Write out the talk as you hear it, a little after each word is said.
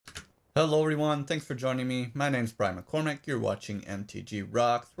Hello everyone, thanks for joining me. My name's Brian McCormick, you're watching MTG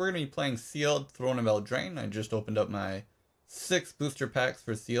Rocks. We're going to be playing Sealed Throne of Eldraine. I just opened up my 6 booster packs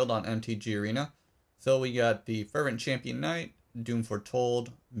for Sealed on MTG Arena. So we got the Fervent Champion Knight, Doom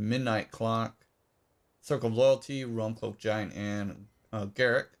Foretold, Midnight Clock, Circle of Loyalty, Realm Cloak Giant, and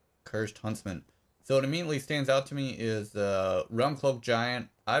Garrick, Cursed Huntsman. So what immediately stands out to me is Realm Cloak Giant.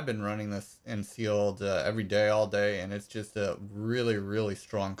 I've been running this in Sealed every day, all day, and it's just a really, really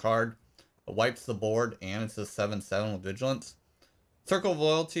strong card. It wipes the board, and it's a 7/7 with Vigilance. Circle of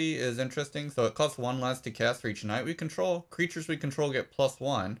Loyalty is interesting, so it costs 1 less to cast for each knight we control. Creatures we control get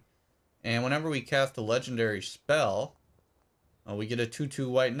 +1, and whenever we cast a legendary spell, we get a 2/2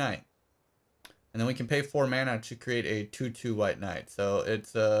 white knight. And then we can pay 4 mana to create a 2/2 white knight. So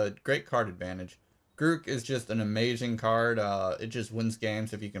it's a great card advantage. Grook is just an amazing card. It just wins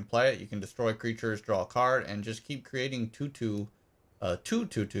games if you can play it. You can destroy creatures, draw a card, and just keep creating 2/2,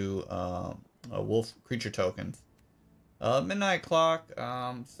 2/2 wolf creature tokens. Midnight Clock.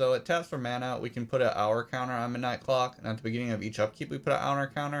 So it taps for mana. We can put an hour counter on Midnight Clock, and at the beginning of each upkeep, we put an hour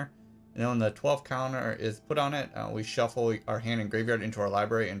counter. And then when the 12th counter is put on it, we shuffle our hand and graveyard into our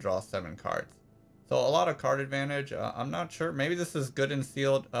library and draw 7 cards. So a lot of card advantage. I'm not sure. Maybe this is good in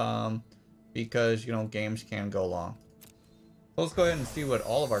sealed because, games can go long. So let's go ahead and see what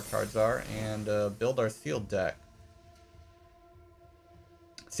all of our cards are and build our sealed deck.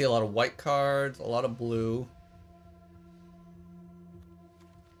 See a lot of white cards, a lot of blue.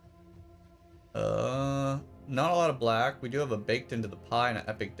 Not a lot of black. We do have a Baked Into the Pie and an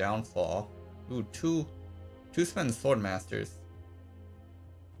Epic Downfall. Ooh, two spin Swordmasters.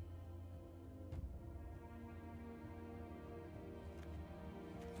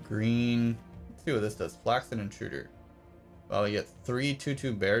 Green. Let's see what this does. Flaxen Intruder. Well, we get 3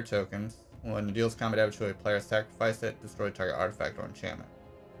 2/2 bear tokens. When it deals combat damage to a player, sacrifice it, destroy target artifact or enchantment.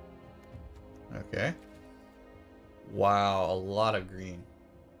 Okay. Wow, a lot of green.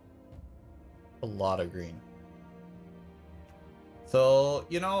 A lot of green. So,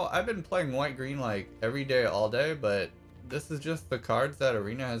 I've been playing white-green like every day, all day, but this is just the cards that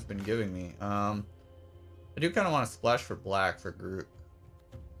Arena has been giving me. I do kind of want to splash for black for Groot.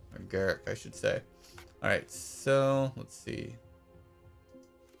 Or Garrick, I should say. Alright, so let's see.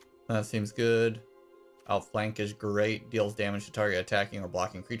 That seems good. Outflank is great. Deals damage to target attacking or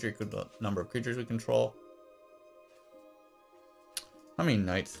blocking creature equal to the number of creatures we control. How many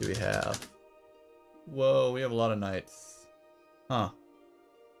knights do we have? Whoa, we have a lot of knights. Huh.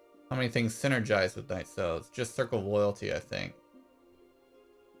 How many things synergize with knights though? It's just Circle of Loyalty, I think.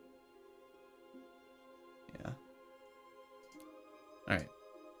 Yeah. Alright.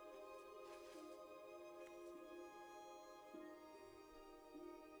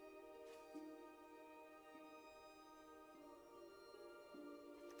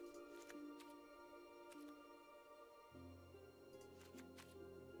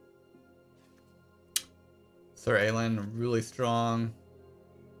 Sir Aelin, really strong.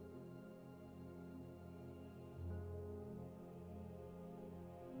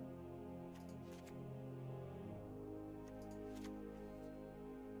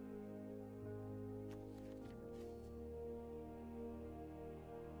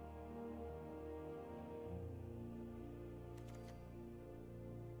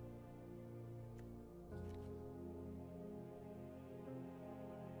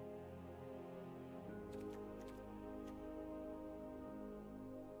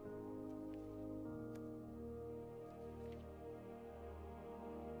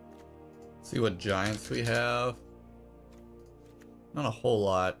 See what giants we have. Not a whole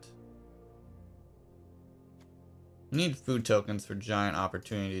lot. We need food tokens for giant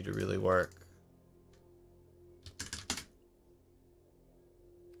opportunity to really work.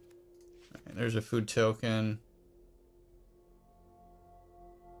 Right, there's a food token.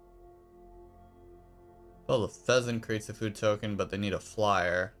 Well, the pheasant creates a food token, but they need a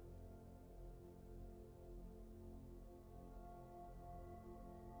flyer.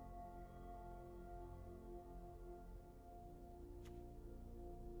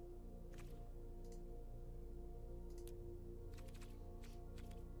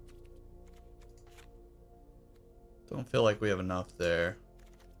 Don't feel like we have enough there.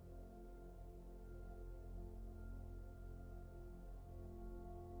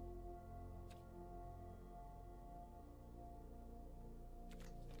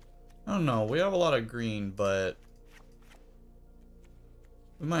 I don't know. We have a lot of green, but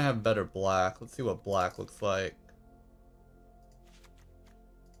we might have better black. Let's see what black looks like.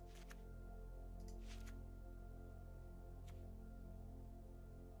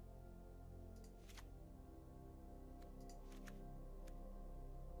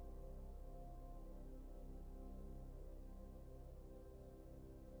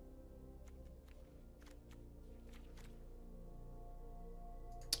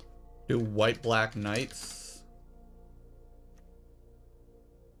 Do white-black knights.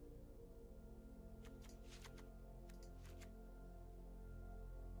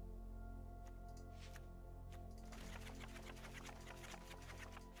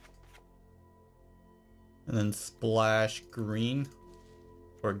 And then splash green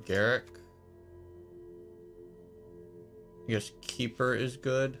for Garrick. I guess Keeper is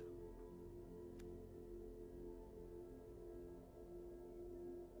good.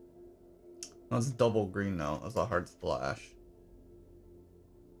 That's double green though. That's a hard splash.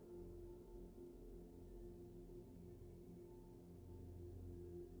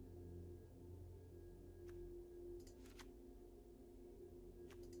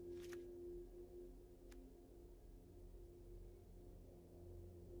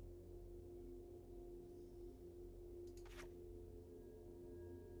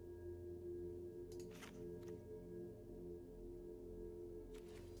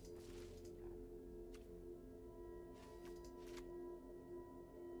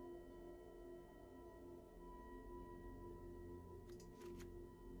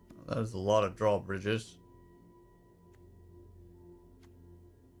 That is a lot of drawbridges.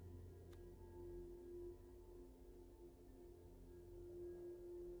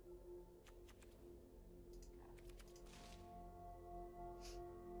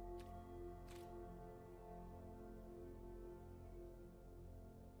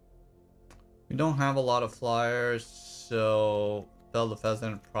 We don't have a lot of flyers, so Bell the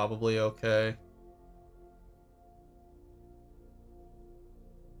Pheasant probably okay.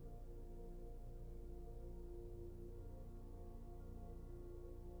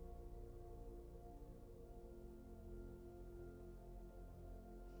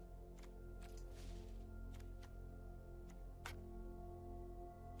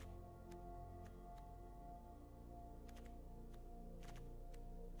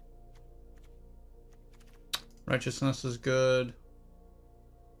 Righteousness is good.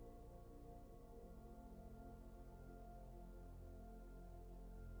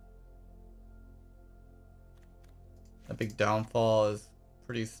 Epic Downfall is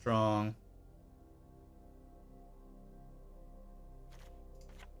pretty strong.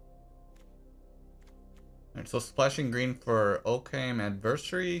 Alright, so splashing green for Occam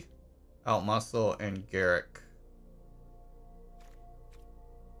Adversary, Outmuscle, and Garrick.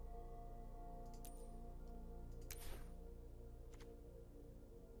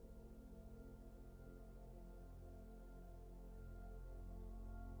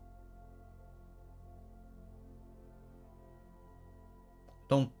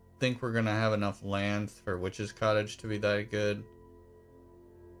 Don't think we're gonna have enough lands for Witch's Cottage to be that good.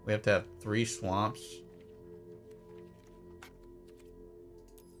 We have to have 3 swamps.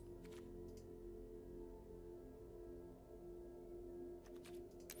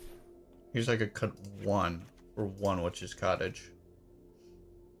 Here's I could cut 1 for 1 Witch's Cottage.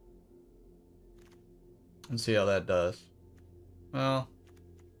 And see how that does. Well.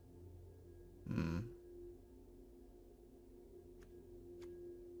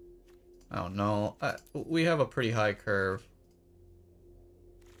 I don't know. We have a pretty high curve.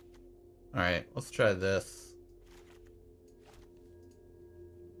 Alright, let's try this.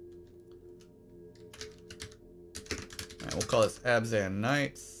 Alright, we'll call this Abzan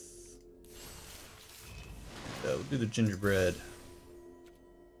Knights. We'll do the gingerbread.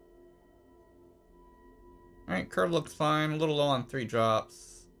 Alright, curve looks fine. A little low on 3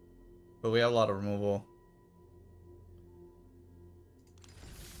 drops. But we have a lot of removal.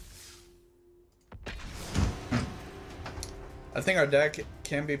 I think our deck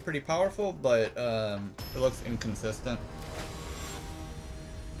can be pretty powerful, but it looks inconsistent.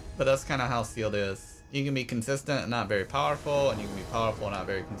 But that's kind of how sealed is. You can be consistent and not very powerful, and you can be powerful and not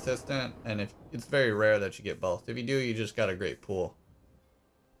very consistent. And if it's very rare that you get both. If you do, you just got a great pool.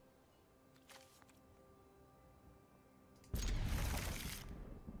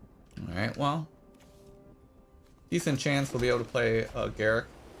 Alright, well. Decent chance we'll be able to play Garrick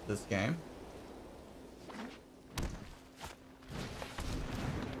this game.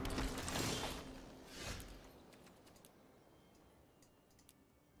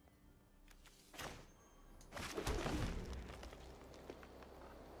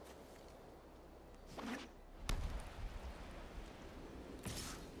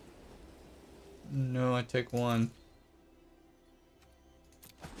 No, I take 1.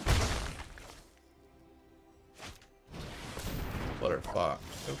 Flutterfox,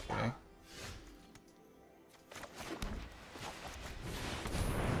 okay.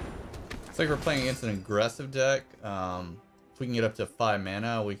 Looks like we're playing against an aggressive deck. If we can get up to 5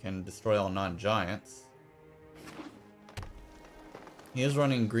 mana, we can destroy all non-giants. He is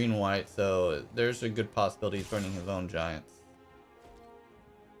running green-white, so there's a good possibility he's running his own giants.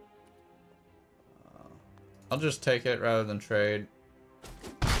 I'll just take it rather than trade.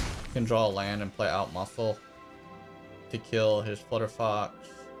 You can draw a land and play out muscle to kill his Flutter Fox.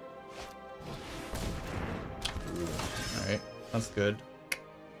 Alright, that's good.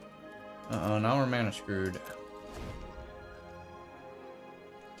 Uh-oh, now we're mana screwed.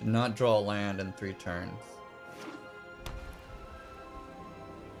 Did not draw a land in 3 turns.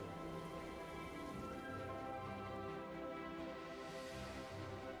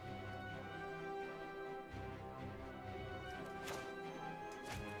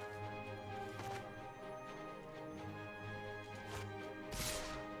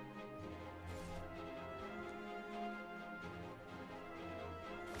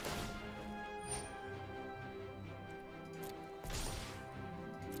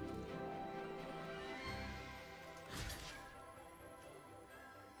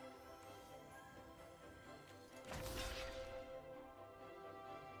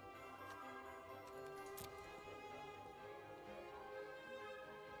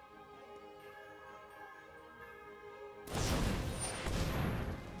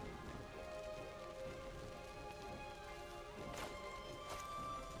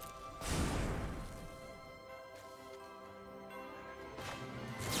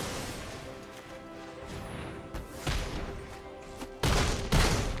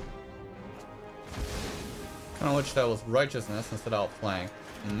 Kinda wish that was righteousness instead of outflank.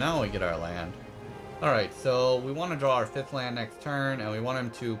 And now we get our land. Alright, so we want to draw our 5th land next turn, and we want him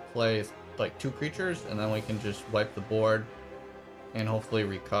to play like 2 creatures, and then we can just wipe the board and hopefully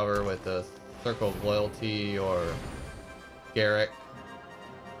recover with a Circle of Loyalty or Garrick.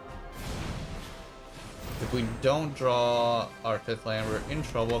 If we don't draw our 5th land, we're in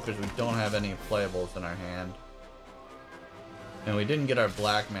trouble because we don't have any playables in our hand. And we didn't get our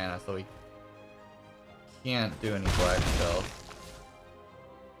black mana, so we can't do any black spells.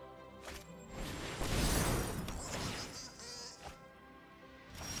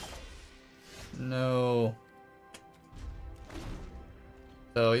 No.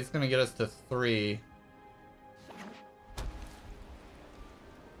 So he's gonna get us to 3. If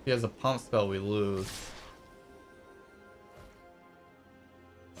he has a pump spell, we lose.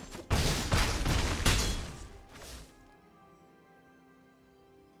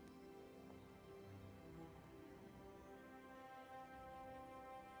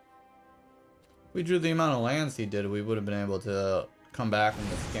 If we drew the amount of lands he did, we would have been able to come back in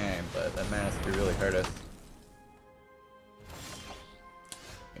this game, but that mana spree really hurt us.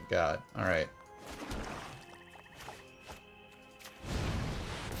 Thank God. Alright.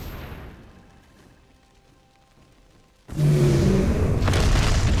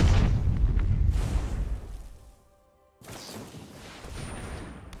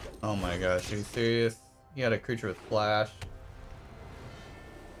 Oh my gosh, are you serious? He had a creature with flash.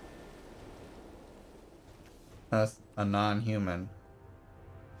 That's a non-human.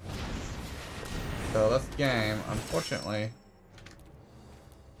 So that's game, unfortunately.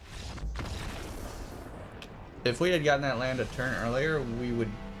 If we had gotten that land a turn earlier, we would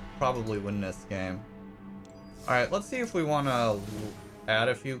probably win this game. Alright, let's see if we want to add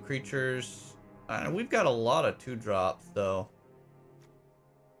a few creatures. We've got a lot of 2-drops, though.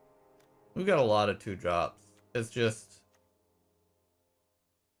 We've got a lot of 2-drops. It's just...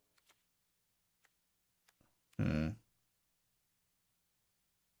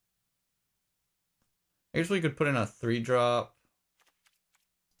 I guess we could put in a 3-drop.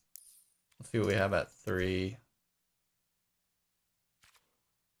 Let's see what we have at 3.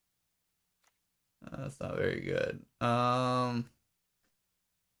 That's not very good. A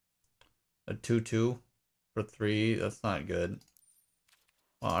 2/2 for 3. That's not good.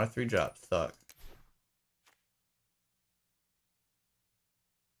 Well, our 3-drops suck.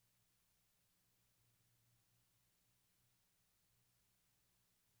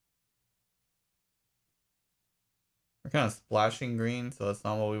 We're kind of splashing green, so that's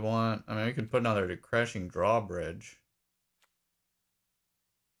not what we want. I mean, we could put another Crashing Drawbridge.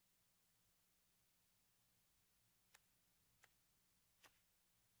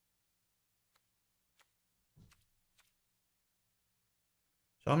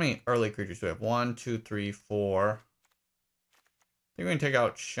 So how many early creatures do we have? 1, 2, 3, 4. I think we can take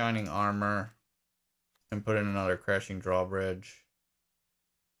out Shining Armor and put in another Crashing Drawbridge.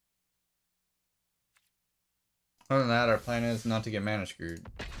 Other than that, our plan is not to get mana screwed.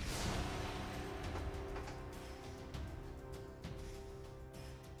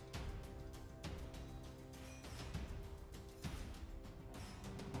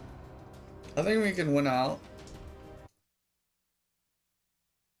 I think we can win out.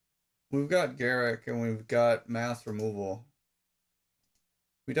 We've got Garrick and we've got mass removal.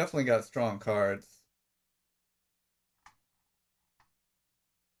 We definitely got strong cards.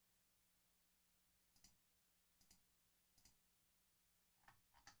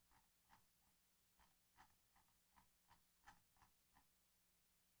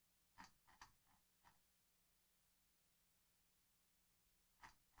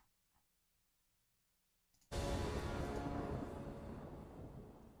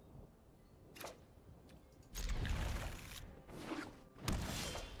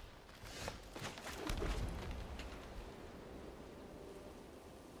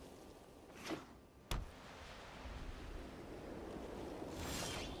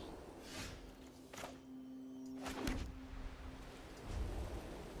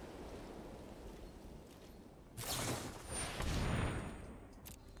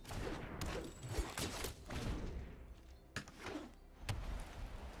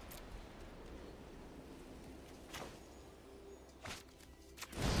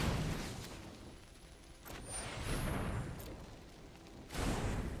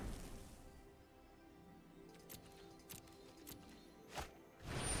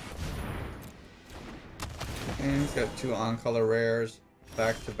 And he's got 2 on-color rares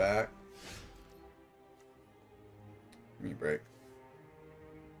back to back. Give me a break.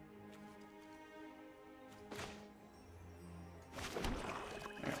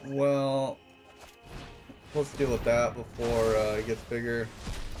 Right, well, let's deal with that before it gets bigger,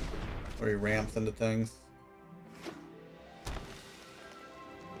 or he ramps into things.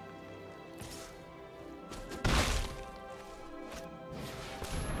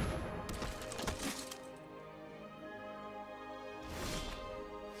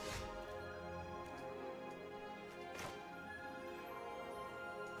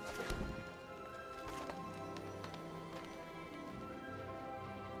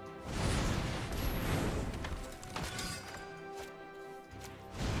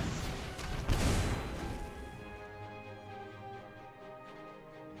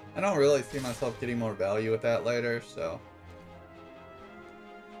 I don't really see myself getting more value with that later, so.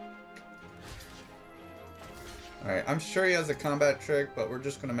 Alright, I'm sure he has a combat trick, but we're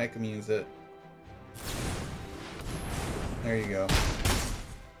just gonna make him use it. There you go.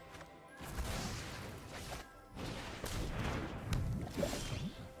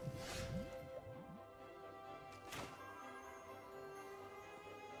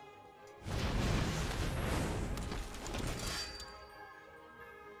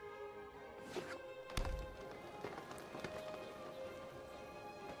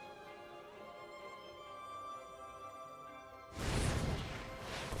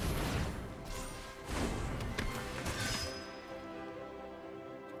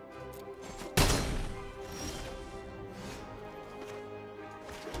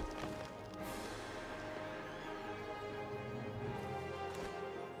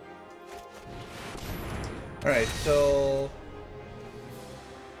 Alright, so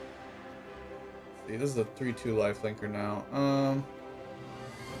let's see, this is a 3/2 lifelinker now.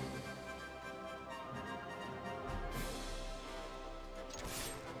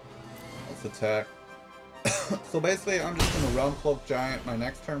 Let's attack. So basically I'm just gonna Realm Cloak Giant my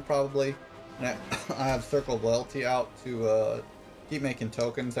next turn probably. And I have Circle of Loyalty out to keep making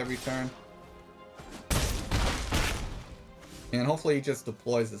tokens every turn. And hopefully he just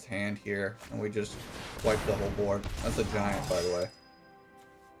deploys his hand here, and we just wipe the whole board. That's a giant, by the way.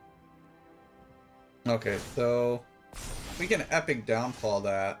 Okay, so we can Epic Downfall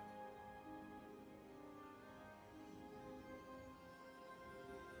that.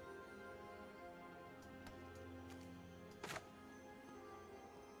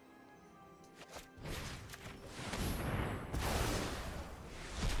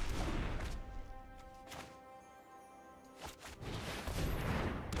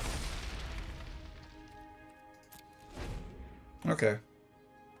 Okay.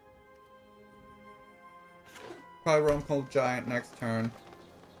 Probably Realm Cloak Giant next turn.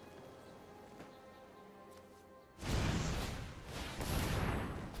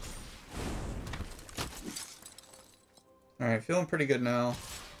 Alright, feeling pretty good now.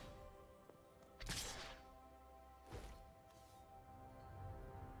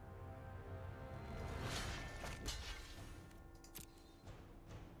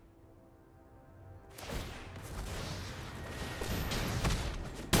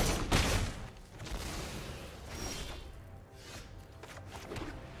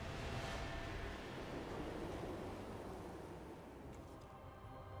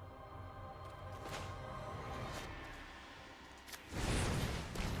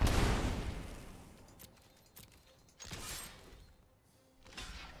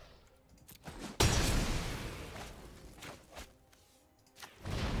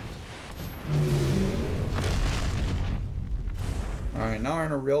 Alright, now we're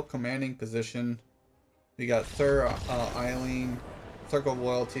in a real commanding position. We got Sir Eileen, Circle of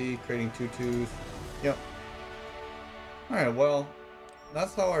Loyalty, creating 2/2s. Yep. Alright, well,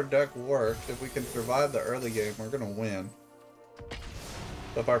 that's how our deck works. If we can survive the early game, we're gonna win.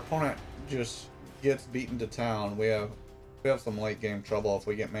 But if our opponent just gets beaten to town, we have some late game trouble if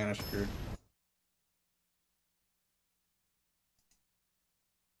we get mana screwed.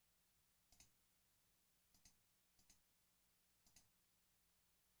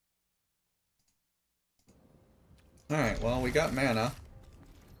 Alright, well, we got mana.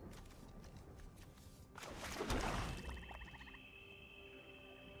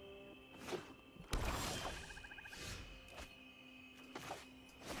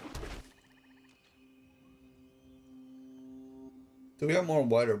 Do we have more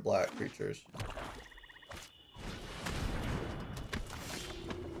white or black creatures?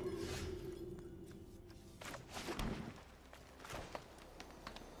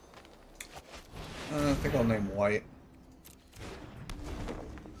 I think I'll name white.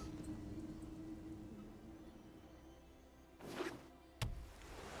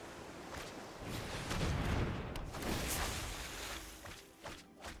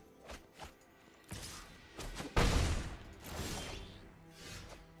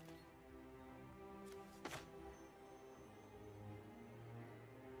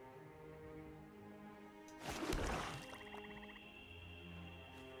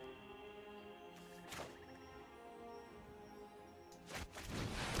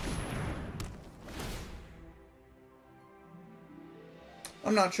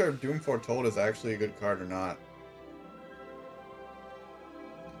 I'm not sure if Doom Foretold is actually a good card or not.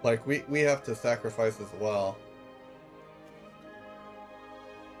 Like, we have to sacrifice as well.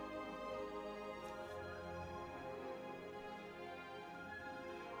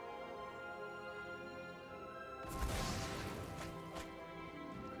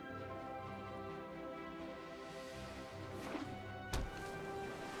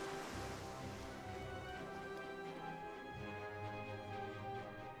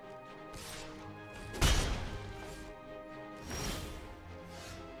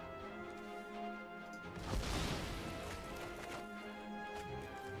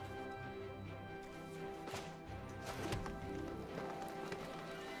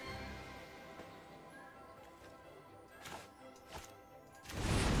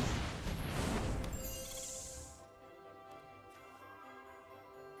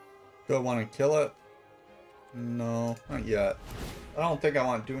 Do I want to kill it? No, not yet. I don't think I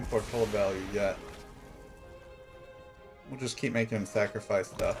want Doom Foretold value yet. We'll just keep making him sacrifice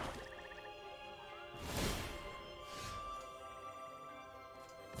stuff.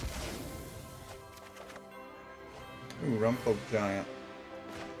 Ooh, Rumfolk Giant.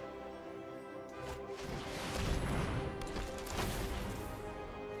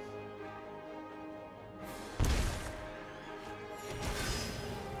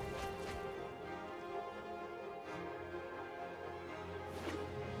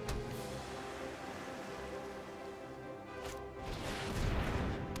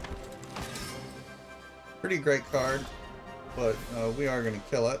 Pretty great card, but we are going to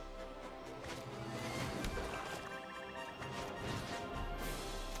kill it.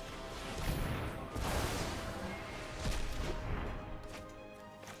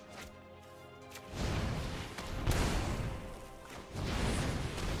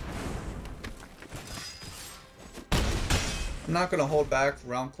 I'm not going to hold back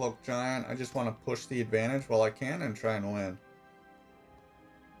Realm Cloak Giant. I just want to push the advantage while I can and try and win.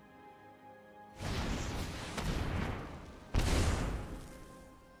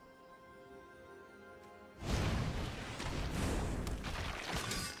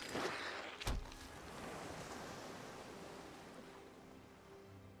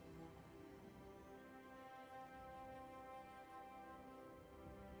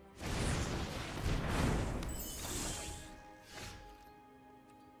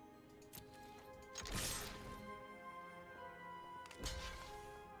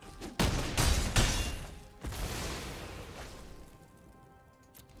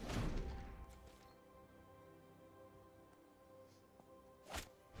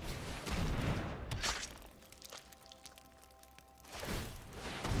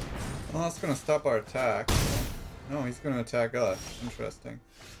 Well, that's going to stop our attack. No, he's going to attack us. Interesting.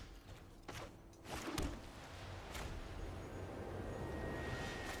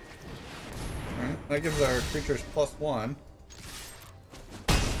 Alright, that gives our creatures +1.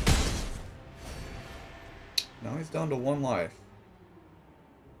 Now he's down to 1 life.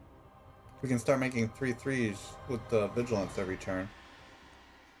 We can start making 3/3s with Vigilance every turn.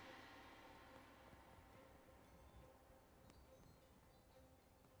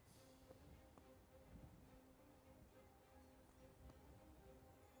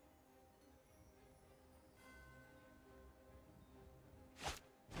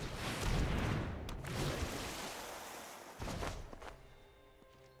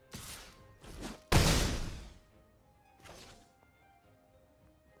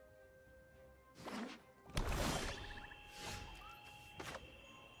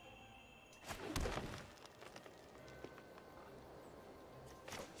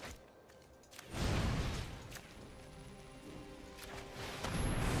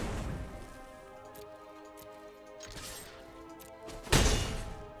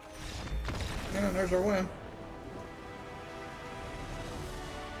 And there's our win.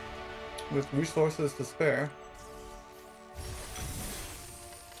 With resources to spare.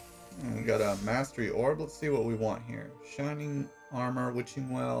 And we got a Mastery Orb. Let's see what we want here. Shining Armor, Witching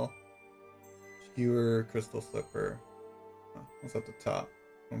Well, Skewer, Crystal Slipper. Oh, what's at the top?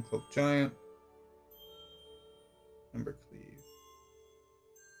 One Cloak Giant. Ember Cleave.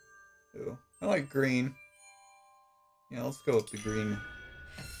 Ooh, I like green. Yeah, let's go with the green.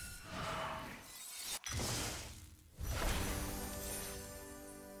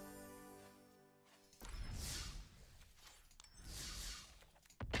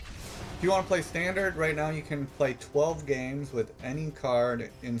 If you want to play Standard, right now you can play 12 games with any card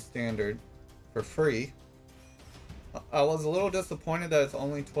in Standard for free. I was a little disappointed that it's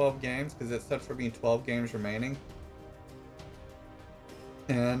only 12 games because it's set for being 12 games remaining.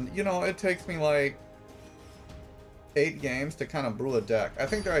 And, you know, it takes me like 8 games to kind of brew a deck. I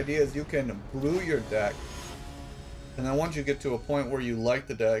think their idea is you can brew your deck, and then once you get to a point where you like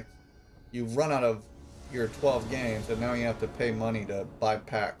the deck, you've run out of your 12 games, and now you have to pay money to buy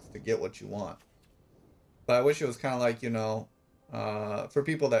packs to get what you want. But I wish it was kind of like, you know, for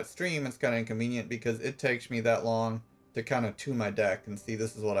people that stream, it's kind of inconvenient because it takes me that long to kind of tune my deck and see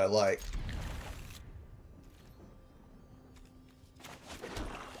this is what I like.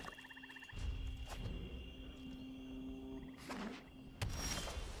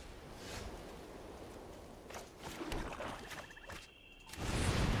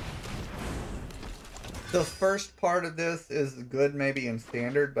 The first part of this is good maybe in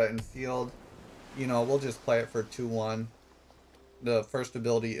Standard, but in Sealed, you know, we'll just play it for 2-1. The first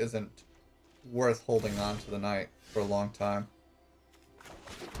ability isn't worth holding on to the Knight for a long time.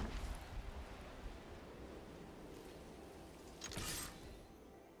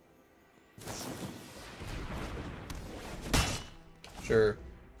 Sure.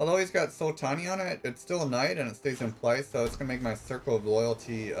 Although he's got so tiny on it, it's still a Knight and it stays in place, so it's going to make my Circle of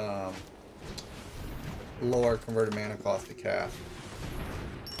Loyalty lower converted mana cost to cast.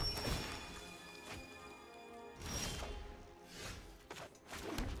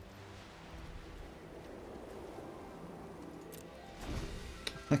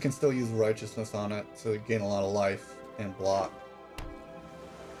 I can still use Righteousness on it to gain a lot of life and block.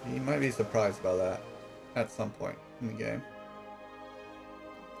 You might be surprised by that at some point in the game.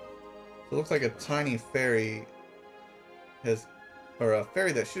 So it looks like a tiny fairy has, or a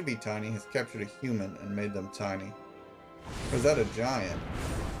fairy that should be tiny has captured a human and made them tiny. Or is that a giant?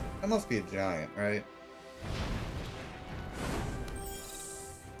 That must be a giant, right?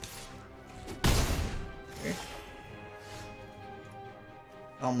 Okay.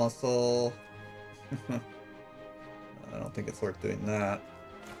 I'll muscle. I don't think it's worth doing that.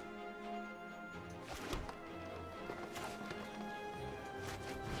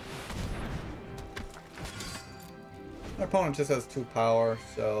 My opponent just has 2 power,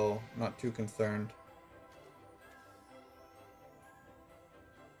 so I'm not too concerned.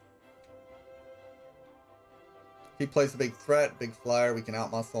 If he plays a big threat, big flyer, we can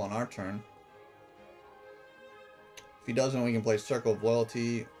outmuscle on our turn. If he doesn't, we can play Circle of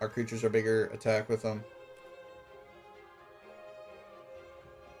Loyalty. Our creatures are bigger, attack with them.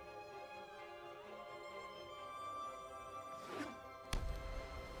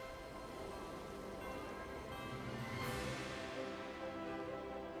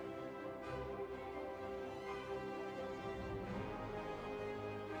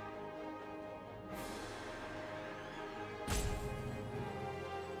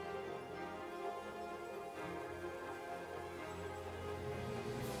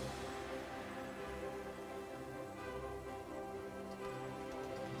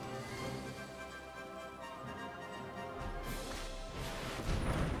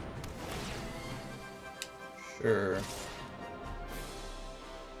 Sure.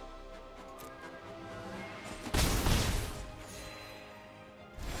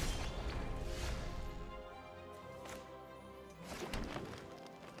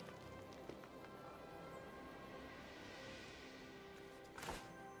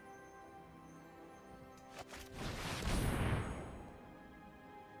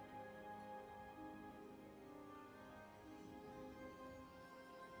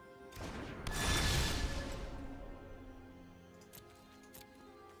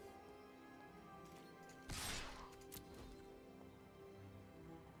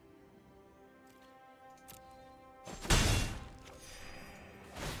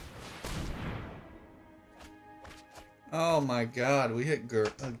 Oh my god, we hit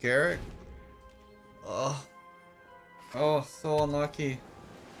Garrett? Oh. Oh, so unlucky.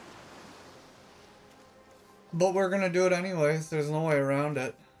 But we're gonna do it anyways, there's no way around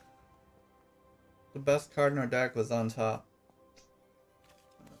it. the best card in our deck was on top.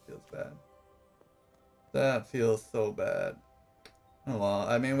 That feels bad. That feels so bad. Oh well,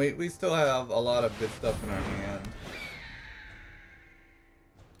 I mean, we still have a lot of good stuff in our hand.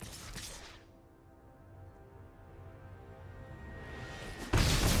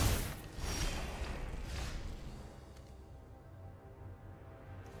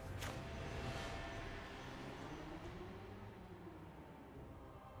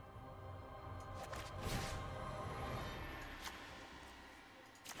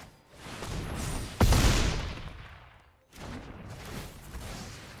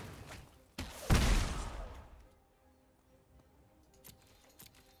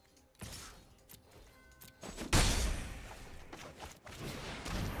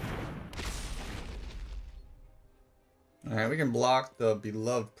 Alright, we can block the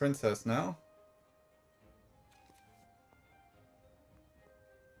beloved princess now.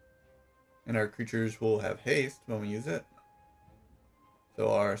 And our creatures will have haste when we use it.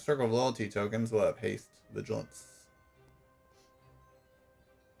 So our Circle of Loyalty tokens will have haste, vigilance.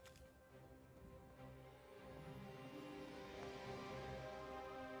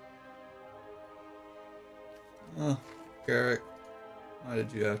 Oh, Garrick, why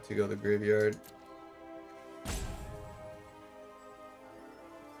did you have to go to the graveyard?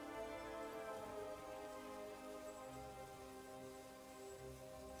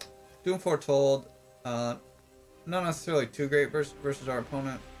 Doom Foretold, not necessarily too great versus our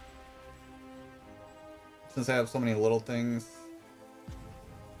opponent, since I have so many little things.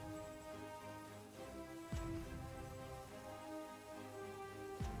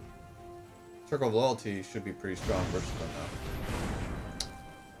 Circle of Loyalty should be pretty strong versus them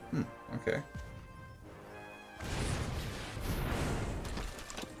though. Okay.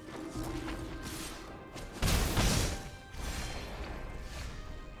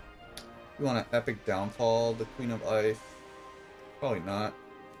 You want an epic downfall, the Queen of Ice? Probably not.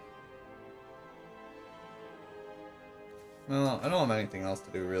 Well, I don't have anything else to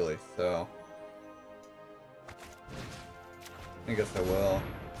do really, so I guess I will.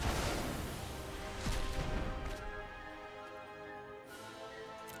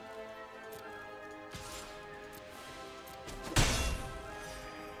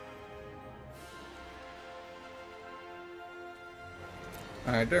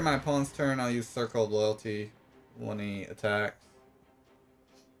 Alright, during my opponent's turn, I'll use Circle of Loyalty when he attacks.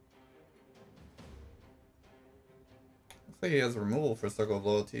 Looks like he has removal for Circle of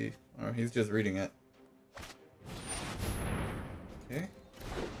Loyalty, or he's just reading it. Okay.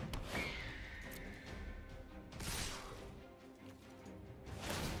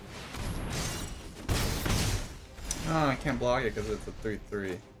 Oh, I can't block it because it's a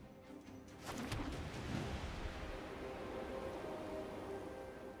 3/3.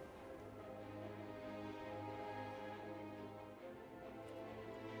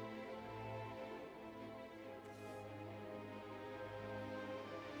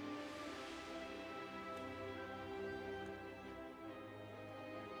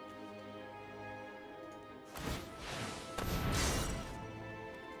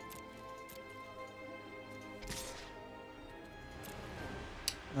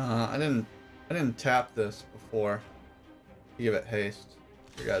 I didn't tap this before to give it haste.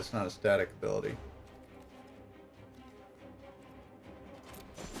 You guys, it's not a static ability.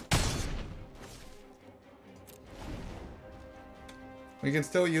 We can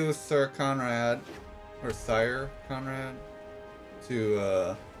still use Sir Conrad or Sire Conrad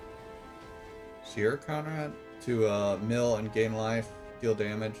to Sir Conrad to mill and gain life, deal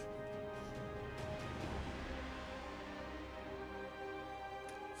damage.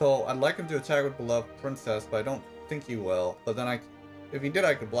 So I'd like him to attack with Beloved Princess, but I don't think he will. But then if he did,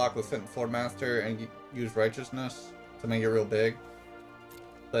 I could block with Sit and Swordmaster and use Righteousness to make it real big.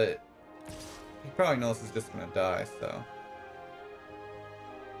 But he probably knows he's just gonna die, so.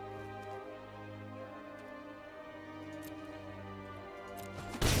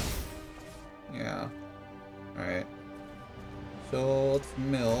 Yeah. Alright. So let's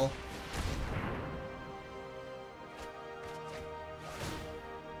mill.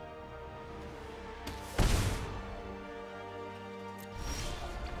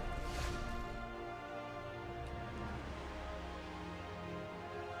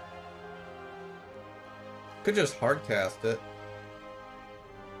 Could just hard cast it.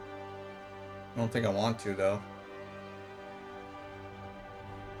 I don't think I want to though.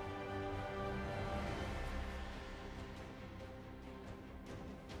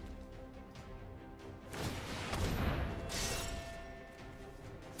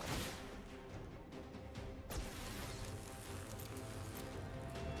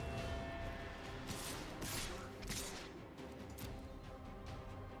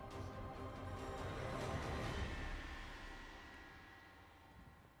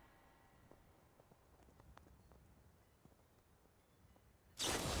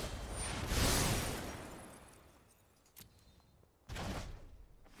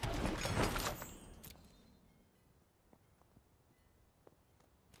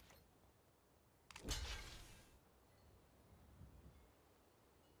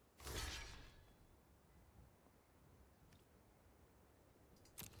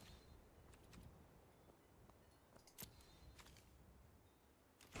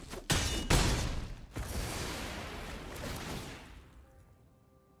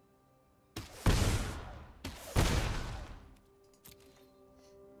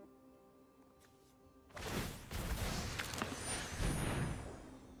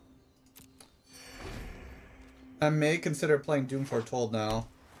 I may consider playing Doom Foretold now.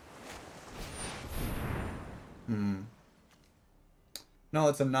 No,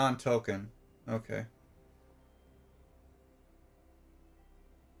 it's a non-token. Okay.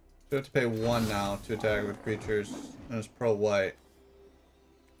 So you have to pay 1 now to attack with creatures, and it's pro-white.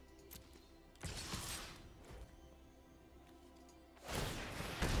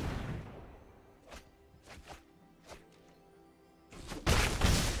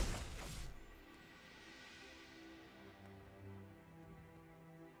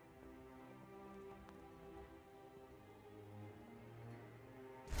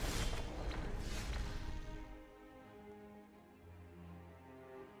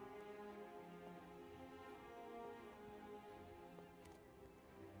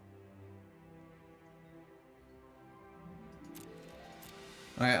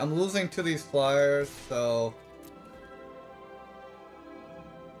 Alright, I'm losing to these flyers, so...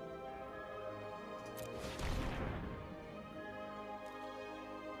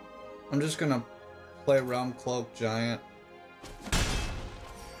 I'm just gonna play Realm Cloak Giant.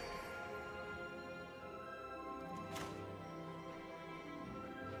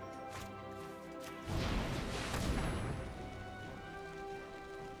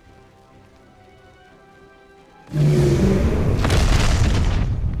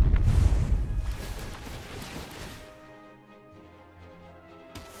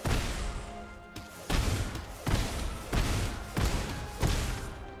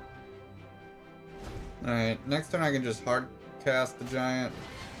 Alright, next turn I can just hard cast the giant.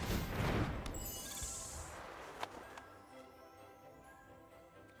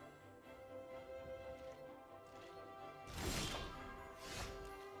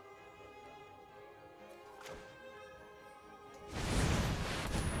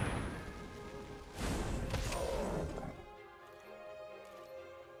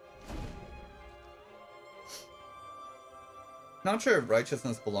 Not sure if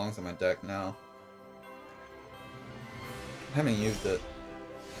Righteousness belongs in my deck now. I haven't used it.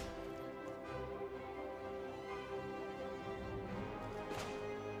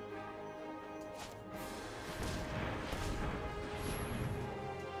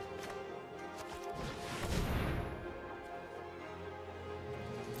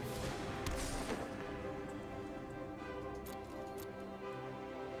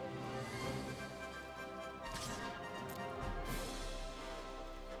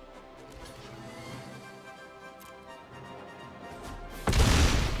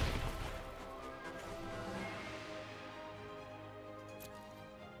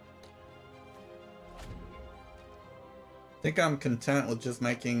 I think I'm content with just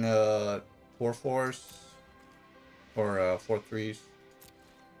making 4/4s or 4/3s.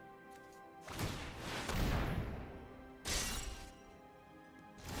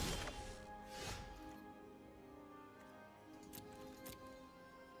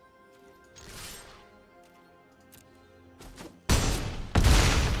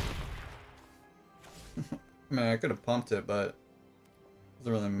 I mean, I could have pumped it, but it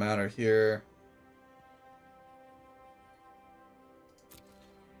doesn't really matter here.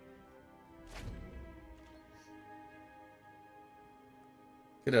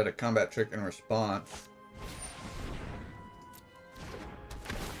 Could add a combat trick in response.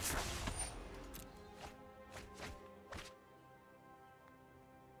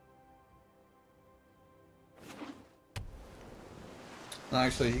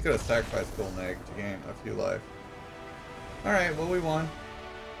 Actually, he could have sacrificed Golden Egg to gain a few life. Alright, well, we won.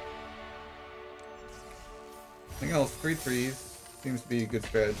 I think those 3/3s seems to be a good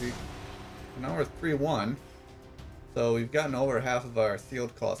strategy. Now we're 3-1. So we've gotten over half of our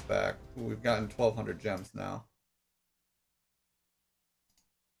sealed cost back. We've gotten 1,200 gems now.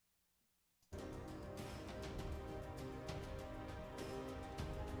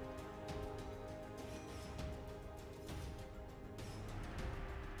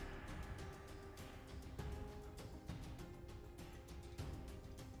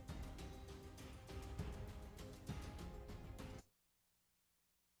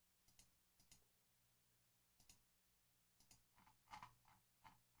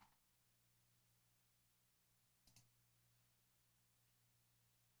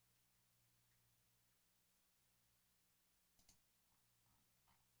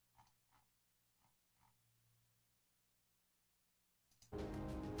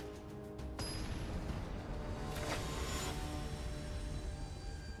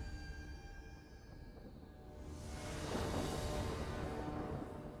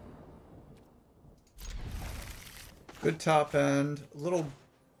 Good top end, a little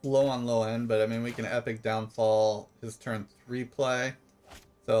low on low end, but I mean we can epic downfall his turn 3 play.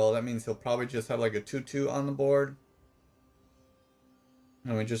 So that means he'll probably just have like a 2/2 on the board.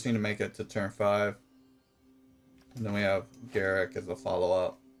 And we just need to make it to turn 5. And then we have Garrick as a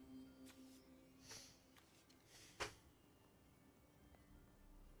follow-up.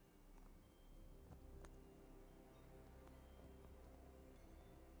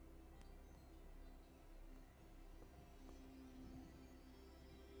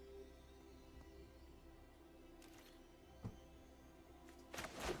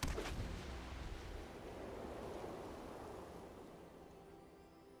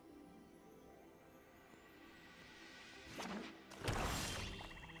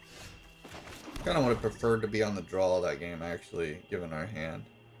 Kind of would have preferred to be on the draw that game, actually, given our hand.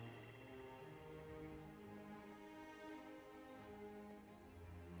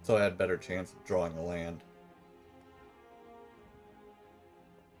 So I had better chance of drawing a land.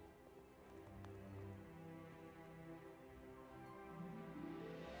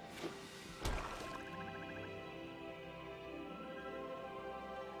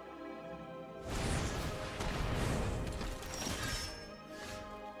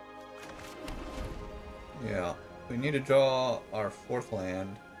 Yeah, we need to draw our 4th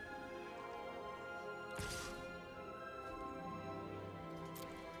land.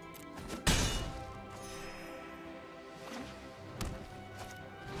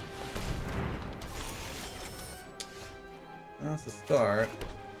 That's a start.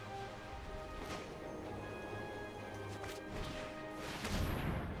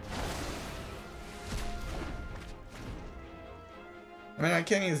 I mean, I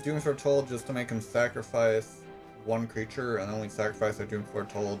can't use Doom Foretold just to make him sacrifice 1 creature and only sacrifice a Doom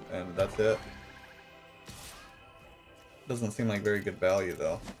Foretold and that's it. Doesn't seem like very good value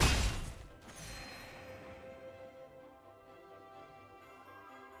though. I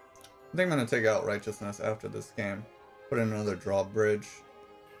think I'm going to take out Righteousness after this game. Put in another drawbridge.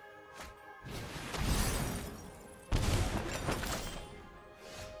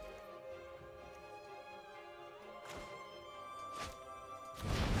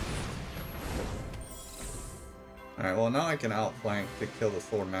 Alright, well now I can outflank to kill the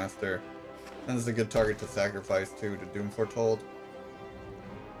Sword Master. And this is a good target to sacrifice too, to Doom Foretold.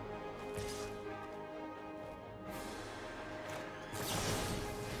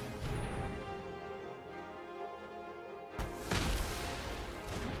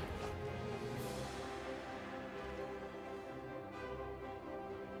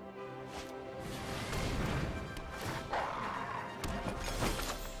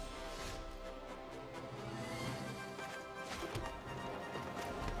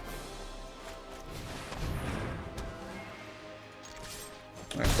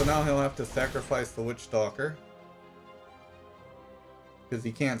 Alright, so now he'll have to sacrifice the Witch Stalker. Because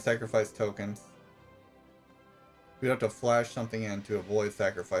he can't sacrifice tokens. We'd have to flash something in to avoid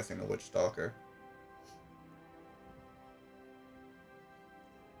sacrificing the Witch Stalker.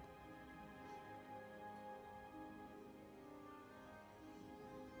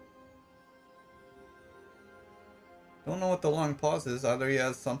 Don't know what the long pause is. Either he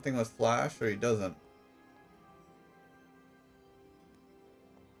has something with flash or he doesn't.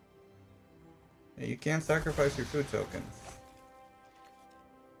 Yeah, you can't sacrifice your food tokens.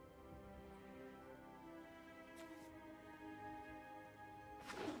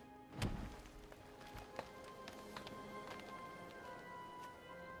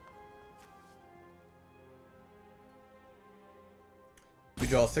 We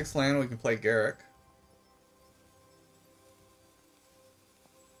draw 6 land, we can play Garrick.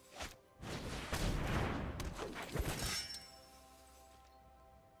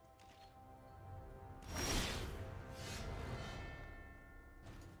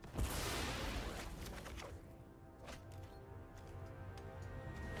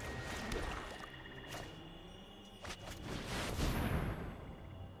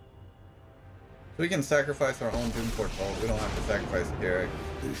 We can sacrifice our own Doom Foretold. We don't have to sacrifice Garrick.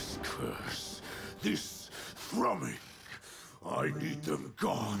 This curse, this thrumming, I need them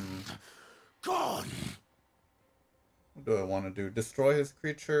gone. Gone! What do I want to do? Destroy his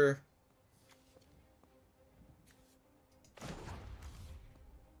creature?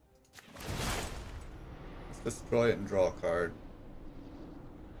 Let's destroy it and draw a card.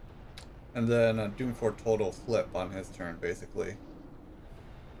 And then Doom Foretold will flip on his turn, basically.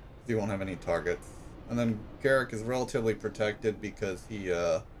 He won't have any targets. And then Garrick is relatively protected because he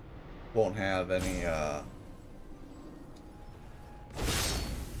won't have any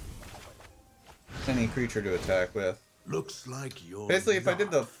creature to attack with. Looks like you're basically, if I did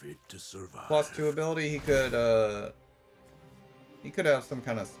the fit to survive. +2 ability, he could have some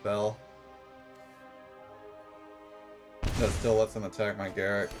kind of spell. That still lets him attack my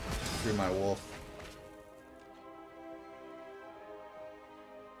Garrett through my wolf.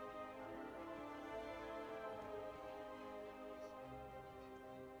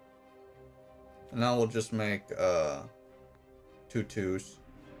 And now we'll just make 2/2s.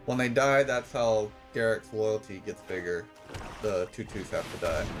 When they die, that's how Garrett's loyalty gets bigger. The 2/2s have to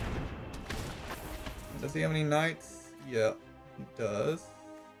die. Does he have any knights? Yeah, he does.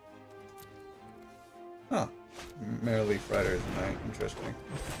 Huh. Mereleaf Rider is a knight. Interesting.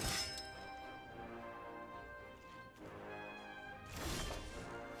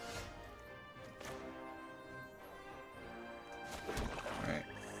 Alright.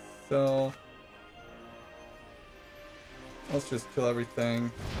 So let's just kill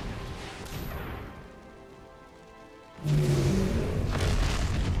everything.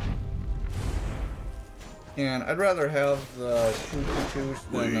 And I'd rather have the 2/2s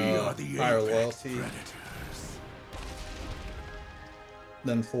than higher loyalty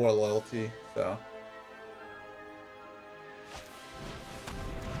than 4 loyalty, so.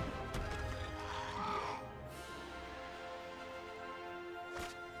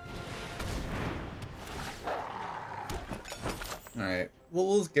 Alright,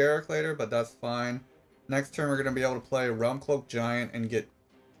 we'll lose Garrick later, but that's fine. Next turn we're going to be able to play Realm Cloak Giant and get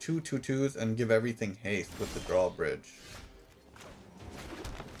 2/2s and give everything haste with the drawbridge.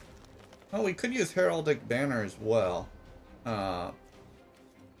 Oh, we could use Heraldic Banner as well. To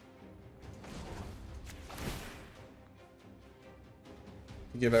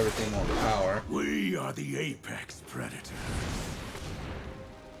give everything more power. We are the apex predators.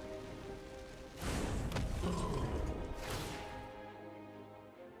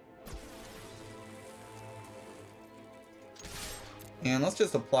 And let's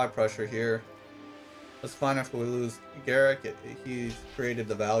just apply pressure here. That's fine if we lose Garrick. He's created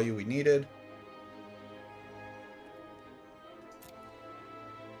the value we needed.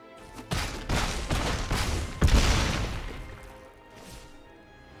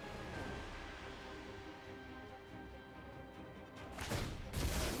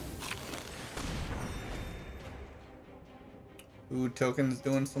 Ooh, tokens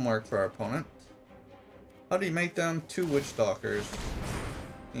doing some work for our opponent. How do you make them? 2 Witch Stalkers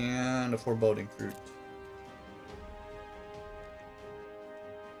and a Foreboding Fruit.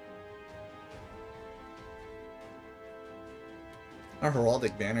 Our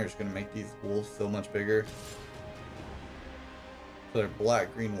Heraldic Banner is going to make these wolves so much bigger. So they're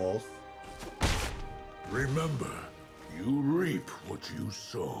black-green wolves. Remember, you reap what you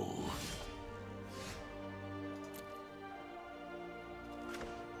sow.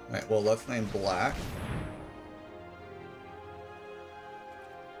 Alright, well, let's name black.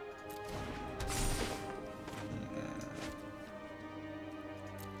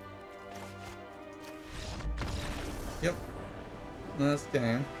 Yep. This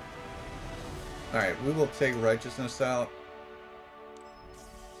game. Alright, we will take Righteousness out.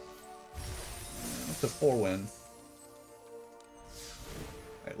 Up to 4 wins.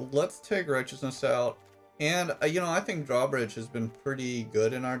 Alright, let's take Righteousness out. And, you know, I think Drawbridge has been pretty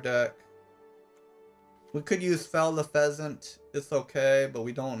good in our deck. We could use Fell the Pheasant. It's okay, but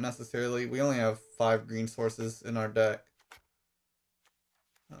we don't necessarily. We only have 5 green sources in our deck.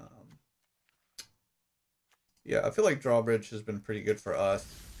 Yeah, I feel like Drawbridge has been pretty good for us.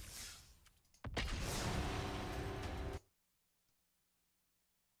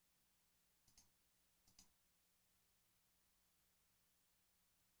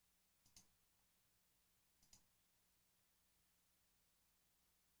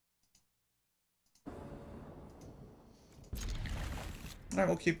 Alright,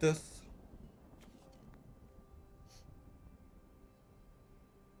 we'll keep this.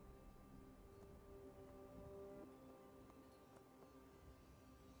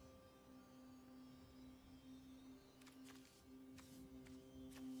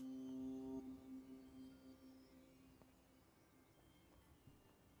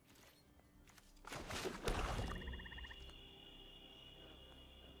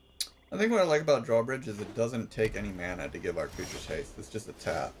 I think what I like about Drawbridge is it doesn't take any mana to give our creatures haste. It's just a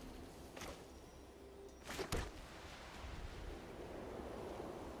tap.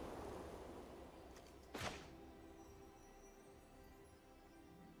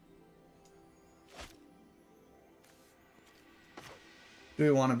 Do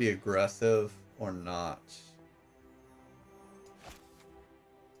we want to be aggressive or not?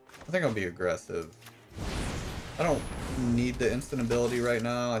 I think I'll be aggressive. I don't need the instant ability right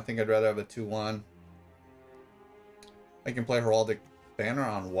now. I think I'd rather have a 2/1. I can play Heraldic Banner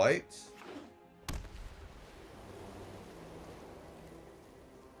on white.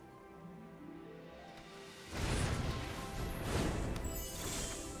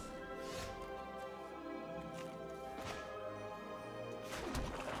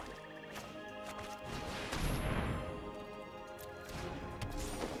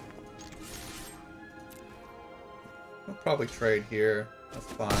 probably trade here. That's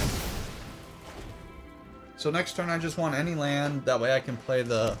fine. So next turn I just want any land. That way I can play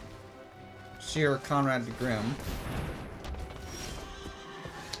the Sheer Conrad the Grim.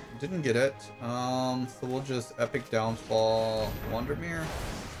 Didn't get it. So we'll just Epic Downfall Wondermere.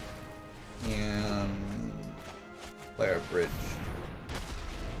 And play our bridge.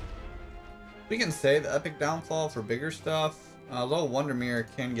 We can save the Epic Downfall for bigger stuff. Although Wondermere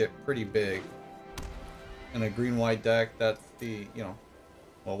can get pretty big. In a green-white deck, that's the, you know,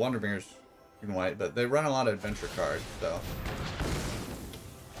 well, Wondermere's green-white, but they run a lot of adventure cards, so.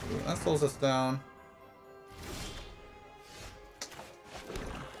 Ooh, that slows us down.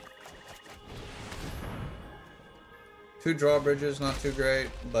 Two drawbridges, not too great,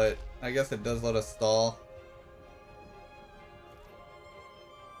 but I guess it does let us stall.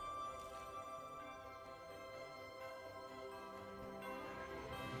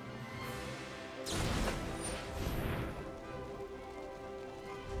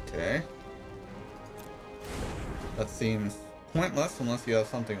 Okay. That seems pointless unless you have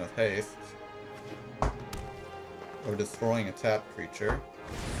something with haste. Or destroying a tapped creature.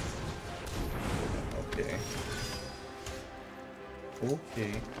 Okay.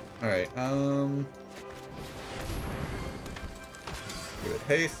 Okay. Alright, give it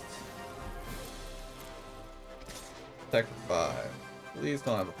haste. Attack 5. Please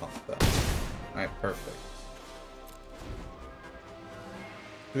don't have a pump spell. Alright, perfect.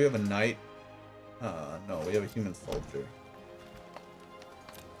 Do we have a knight? No, we have a human soldier.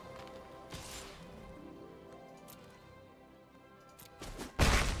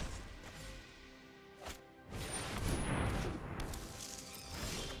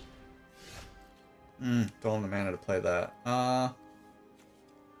 Don't have the mana to play that.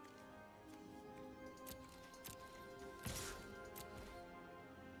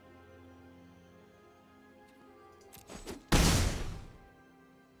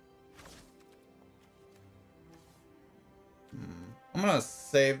 I'm gonna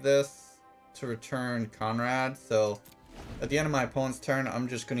save this to return Conrad, so at the end of my opponent's turn, I'm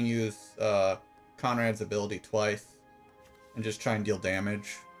just gonna use Conrad's ability twice and just try and deal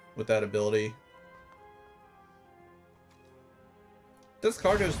damage with that ability. This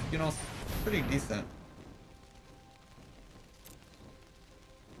card is, you know, pretty decent.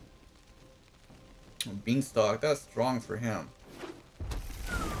 Beanstalk, that's strong for him.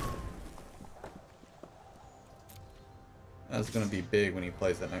 That's gonna be big when he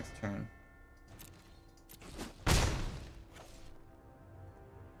plays that next turn.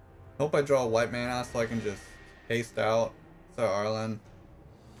 Hope I draw a white mana so I can just haste out. So Arlen.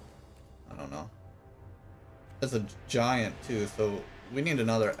 I don't know. It's a giant too, so we need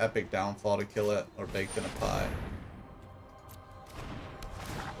another epic downfall to kill it, or baked in a pie.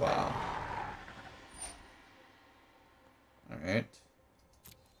 Wow. Alright.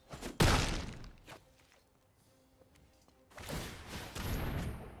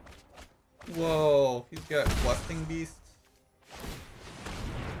 Whoa, he's got questing beasts.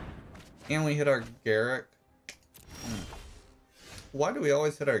 And we hit our Garrick. Why do we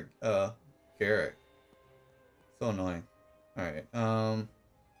always hit our Garrick? So annoying. Alright,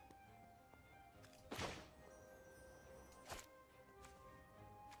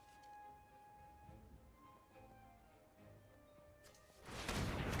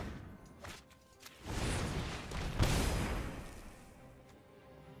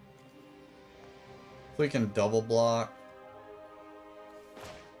 we can double block.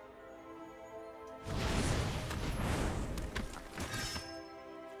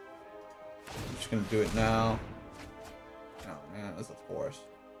 I'm just gonna do it now. Oh man, this is a force.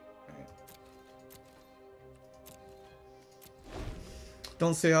 Right.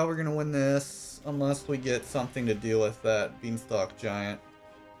 Don't see how we're gonna win this unless we get something to deal with that Beanstalk Giant.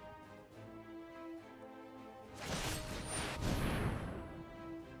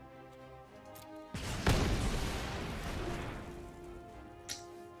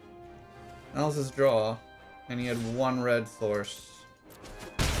 That was his draw, and he had one red source.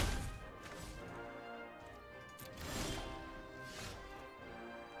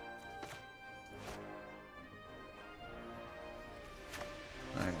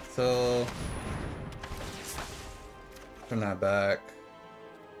 Alright, so turn that back.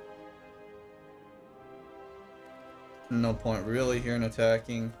 No point really here in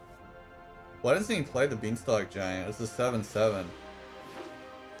attacking. Why doesn't he play the Beanstalk Giant? It's a 7/7.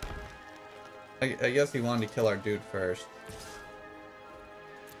 I guess he wanted to kill our dude first.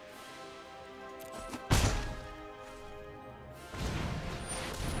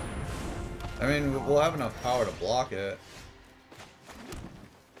 I mean, we'll have enough power to block it.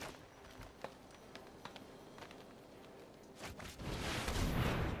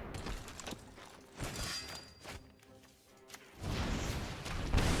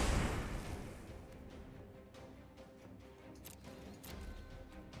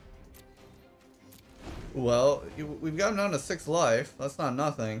 Well, we've gotten down to 6 life. That's not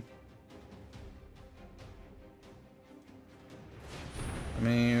nothing. I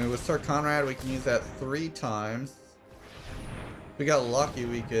mean, with Sir Conrad, we can use that 3 times. If we got lucky,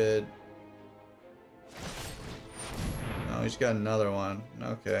 we could... Oh, he's got another one.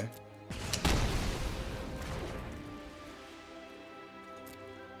 Okay.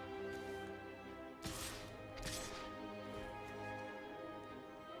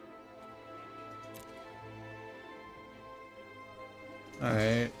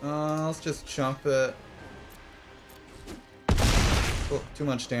 Alright, let's just chump it. Oh, too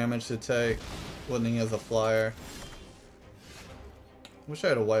much damage to take. Winning as a flyer. Wish I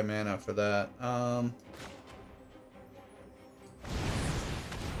had a white mana for that.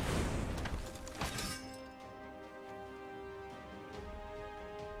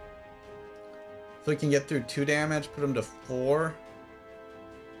 If we can get through 2 damage, put him to 4.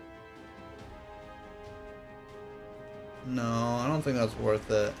 No, I don't think that's worth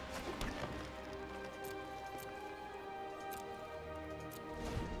it.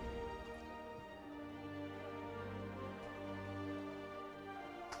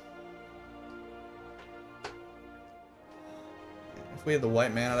 If we had the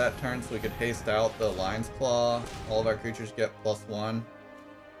white mana that turn so we could haste out the Lion's Claw, all of our creatures get +1.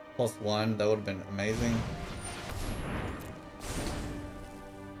 +1, that would have been amazing.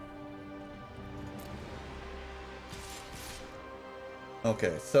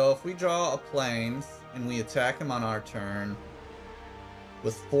 Okay, so if we draw a Plains and we attack him on our turn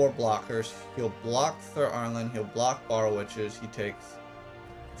with 4 blockers, he'll block Sir Arlen, he'll block Bar Witches, he takes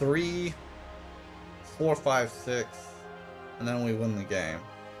 3, 4, 5, 6, and then we win the game.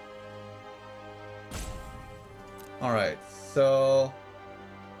 Alright, so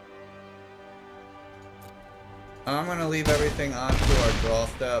I'm gonna leave everything onto our draw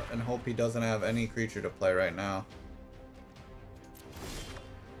step and hope he doesn't have any creature to play right now.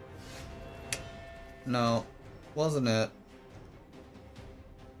 No, wasn't it?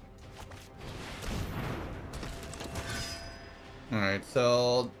 Alright,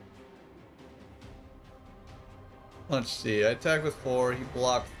 so let's see. I attack with 4, he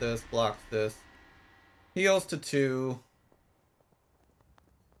blocks this, He goes to 2.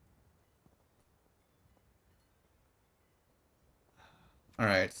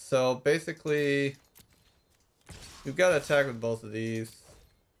 Alright, so basically we've got to attack with both of these.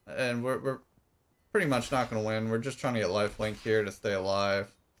 And we're pretty much not going to win. We're just trying to get lifelink here to stay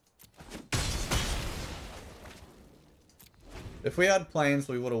alive. If we had Plains,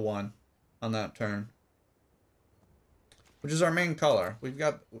 we would have won on that turn. Which is our main color.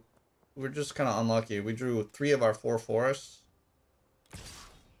 We're just kind of unlucky. We drew 3 of our 4 forests.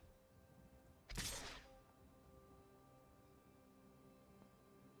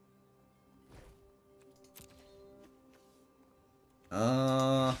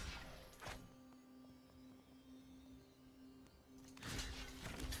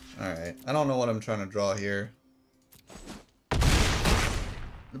 Alright, I don't know what I'm trying to draw here.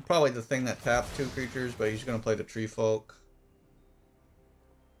 Probably the thing that taps 2 creatures, but he's going to play the Tree Folk.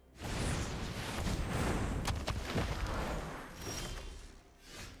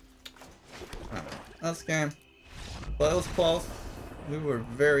 Alright, that's game. But it was close. We were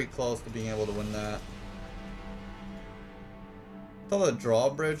very close to being able to win that. I thought the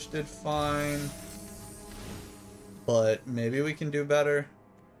drawbridge did fine. But maybe we can do better.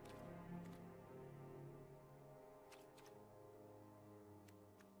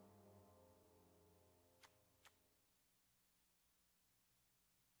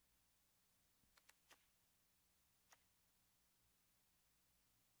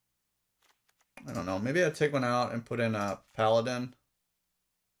 I don't know. Maybe I'd take one out and put in a Paladin.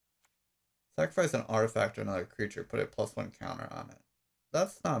 Sacrifice an artifact or another creature. Put a +1 counter on it.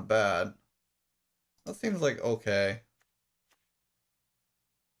 That's not bad. That seems like okay.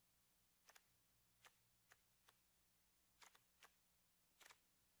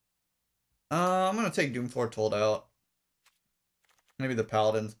 I'm gonna take Doom Foretold out. Maybe the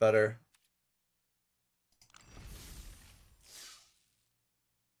Paladin's better.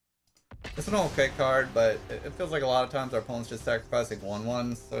 It's an okay card, but it feels like a lot of times our opponent's just sacrificing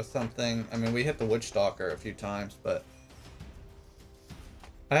 1/1s or something. I mean, we hit the Witchstalker a few times, but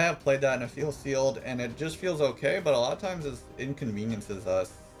I have played that and it feels sealed, and it just feels okay, but a lot of times it inconveniences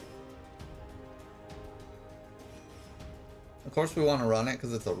us. Of course we want to run it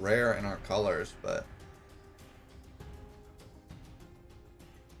because it's a rare in our colors, but...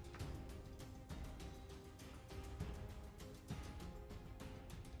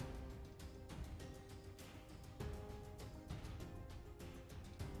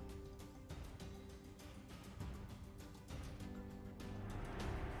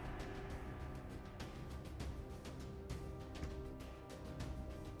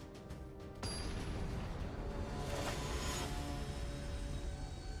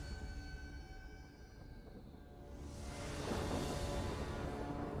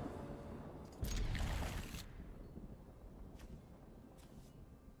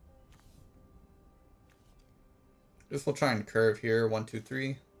 This will try and curve here. 1, 2,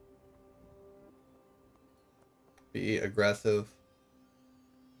 3. Be aggressive.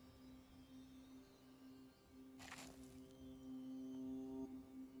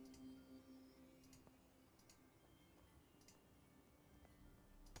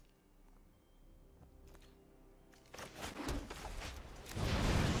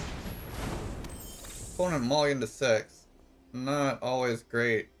 Opponent mulligan to 6. Not always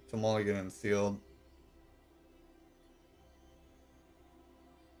great to mulligan and sealed.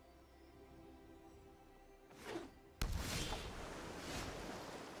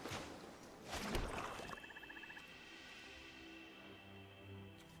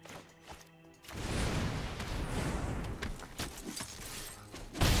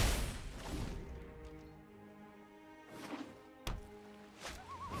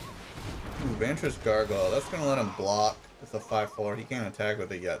 Vantress Gargoyle. That's gonna let him block. It's a 5/4. He can't attack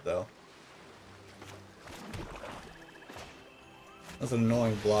with it yet, though. That's an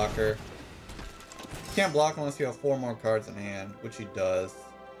annoying blocker. He can't block unless you have 4 more cards in hand, which he does.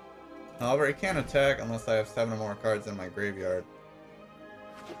 However, he can't attack unless I have 7 or more cards in my graveyard.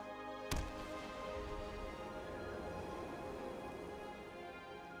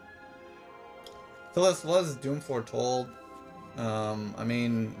 So this was Doom Foretold. I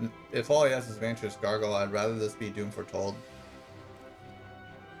mean, if all he has is Vantress Gargoyle, I'd rather this be Doom Foretold.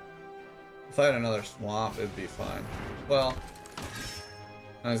 If I had another swamp, it'd be fine. Well,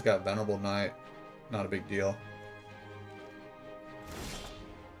 now he's got Venerable Knight. Not a big deal.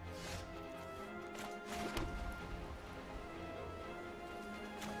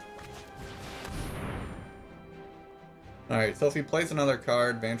 Alright, so if he plays another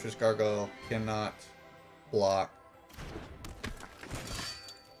card, Vantress Gargoyle cannot block.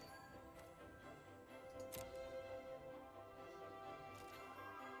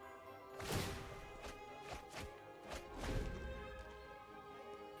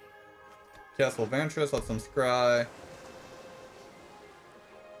 Castle Vantress, lets him scry.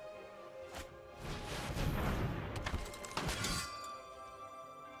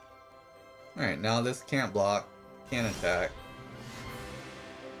 Alright, now this can't block, can't attack.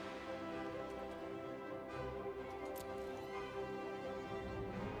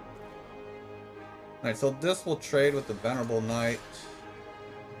 Alright, so this will trade with the Venerable Knight.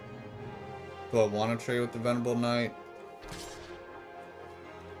 Do I want to trade with the Venerable Knight?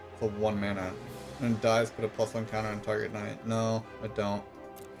 For 1 mana. And dies, put a +1 counter on target knight. No, I don't.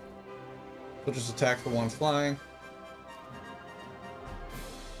 So just attack for 1 flying.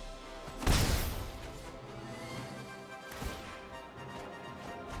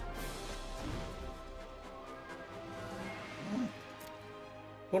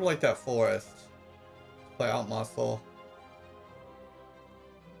 Would like that forest. Play out muscle.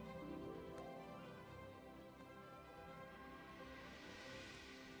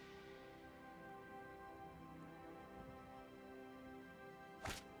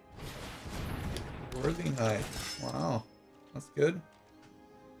 Worthy Knight. Wow. That's good.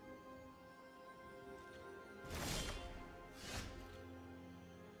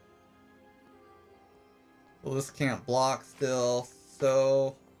 Well, this can't block still,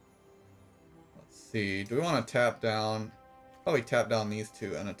 so let's see. Do we want to tap down? Probably tap down these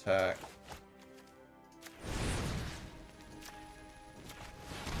 2 and attack.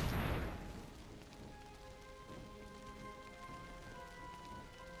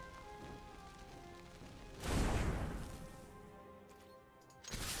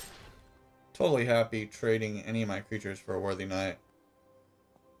 Totally happy trading any of my creatures for a Worthy Knight.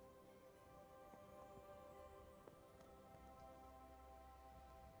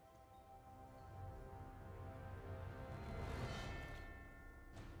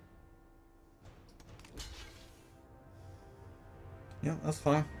 Yeah, that's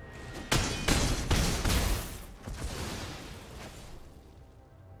fine.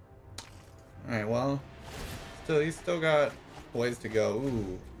 Alright, well, he's still got ways to go.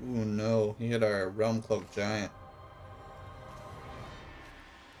 Ooh no, he hit our Realm Cloak Giant.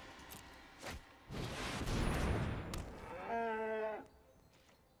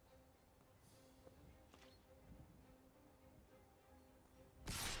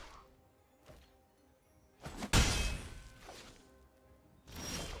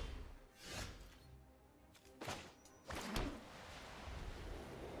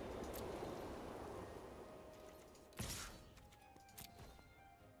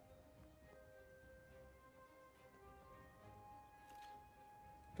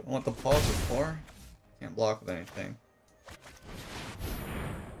 Don't know what the pause is for. Can't block with anything.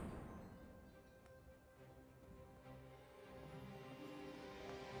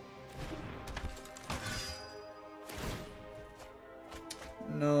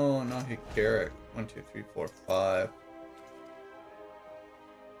 hit Garrick. 1, 2, 3, 4, 5.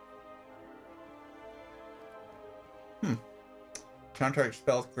 Counter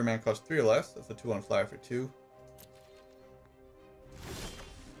spells for mana cost 3 or less. That's a 2/1 flyer for 2.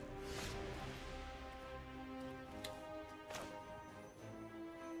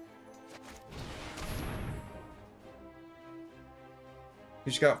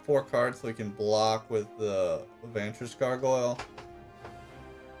 He's got 4 cards, so he can block with the Vantress Gargoyle.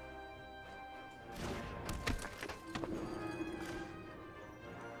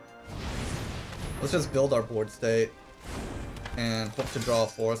 Let's just build our board state and hope to draw a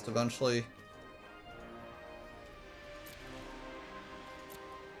forest eventually.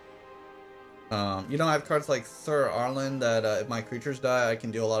 You know, I have cards like Sir Arlen that if my creatures die, I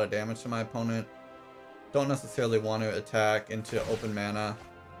can deal a lot of damage to my opponent. Don't necessarily want to attack into open mana.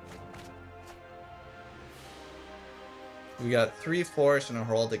 We got 3 forests and a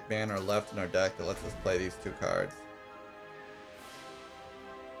heraldic banner left in our deck that lets us play these 2 cards.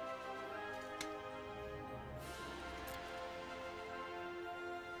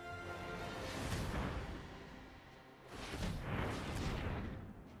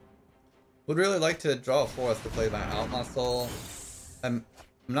 Would really like to draw a forest to play my Outlaw Soul. I'm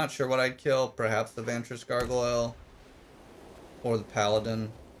not sure what I'd kill. Perhaps the Vantress Gargoyle or the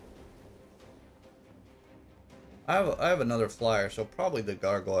Paladin. I have another flyer, so probably the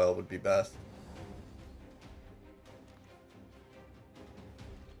Gargoyle would be best.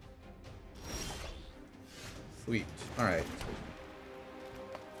 Sweet. Alright.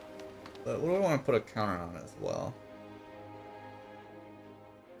 But what do I want to put a counter on as well?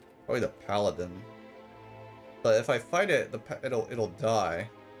 Probably the Paladin. But if I fight it, it'll die.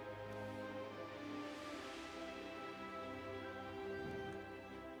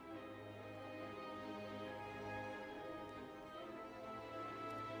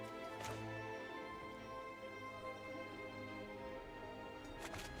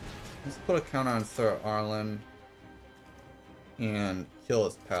 Let's put a counter on Sir Arlen and kill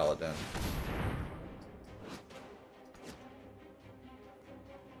his Paladin.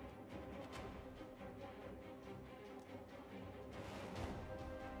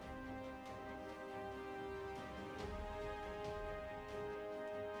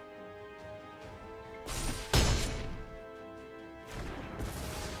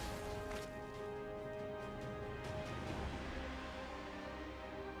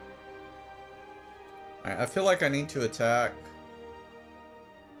 Alright, I feel like I need to attack.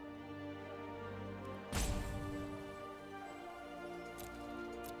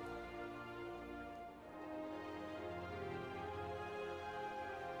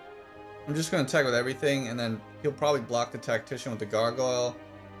 I'm just going to attack with everything, and then he'll probably block the Tactician with the Gargoyle.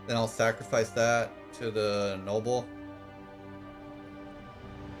 Then I'll sacrifice that to the Noble.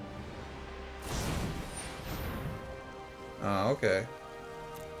 Oh, okay.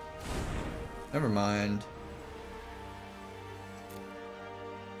 Never mind.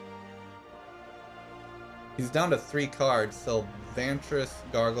 He's down to 3 cards, so Vantress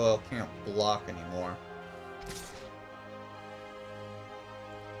Gargoyle can't block anymore.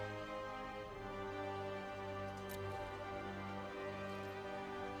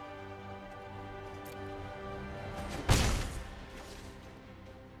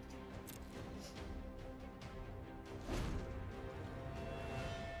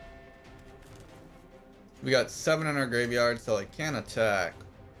 We got 7 in our graveyard, so I can't attack.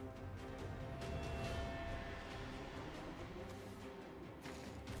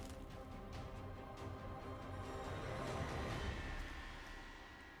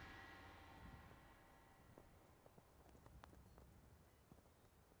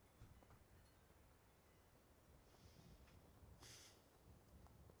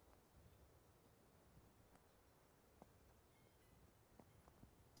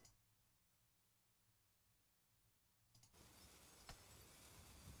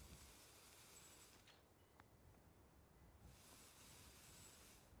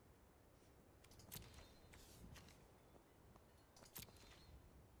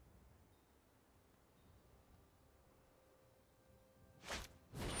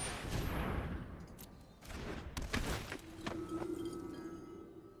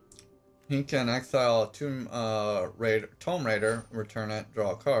 He can exile a Tome Raider, return it,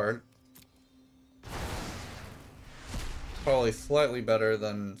 draw a card. Probably slightly better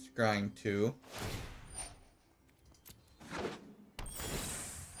than scrying 2.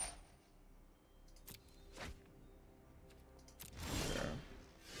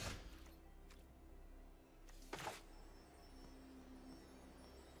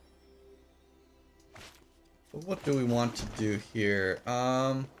 So what do we want to do here?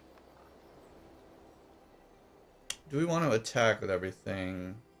 Do we want to attack with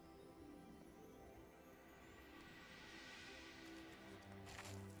everything?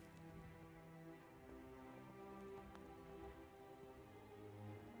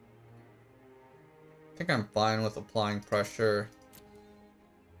 I think I'm fine with applying pressure.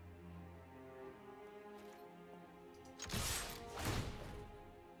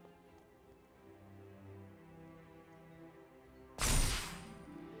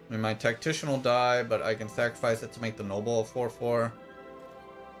 I mean, my Tactician will die, but I can sacrifice it to make the Noble a 4/4.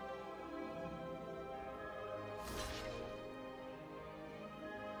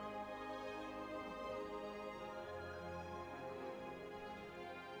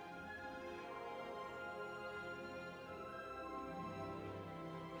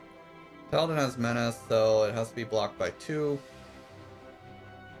 Paladin has Menace, so it has to be blocked by 2.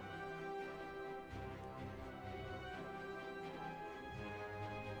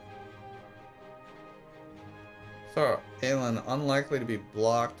 So, Aelin, unlikely to be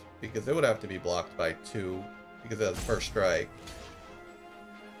blocked, because it would have to be blocked by 2, because it has first strike.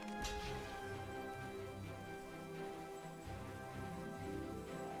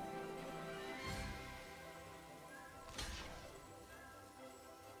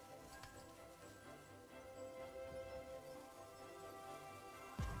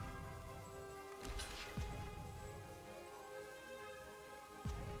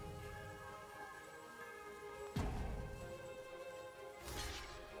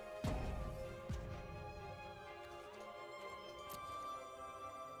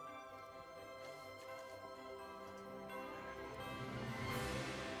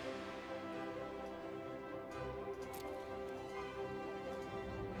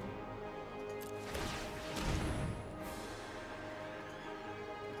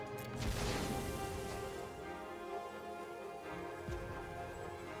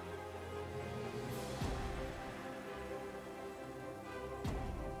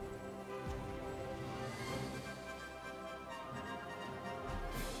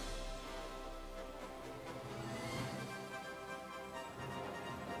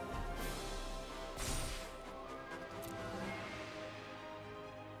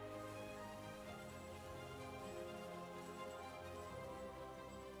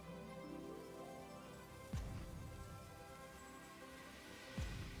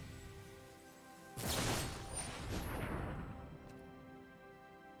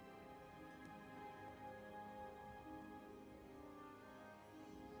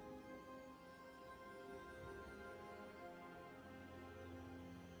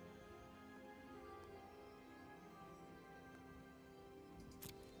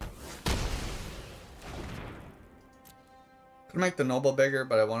 Could make the Noble bigger,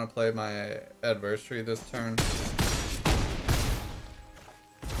 but I want to play my adversary this turn.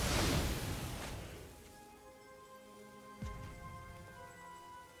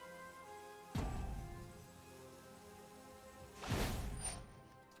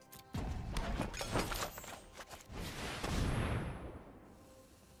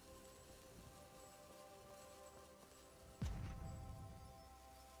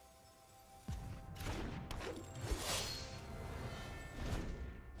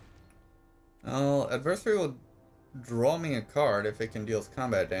 Oh, adversary will draw me a card if it can deal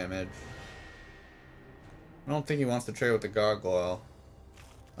combat damage. I don't think he wants to trade with the Gargoyle.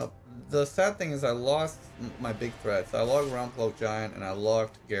 The sad thing is I lost my big threats. I logged Realmcloak Giant and I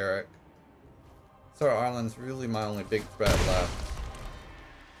logged Garrick. Star Arlen's really my only big threat left.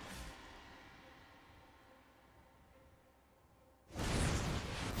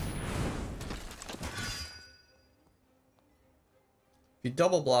 If he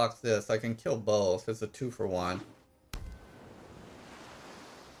double blocks this, I can kill both. It's a 2-for-1.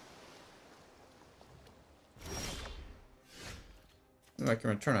 I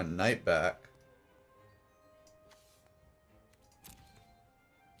can return a knight back.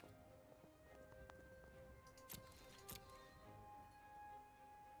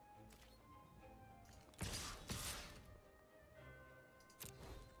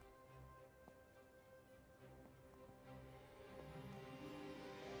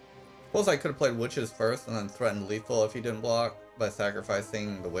 Suppose I could have played witches first and then threatened lethal if he didn't block by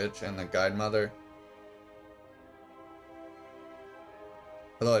sacrificing the witch and the guide mother.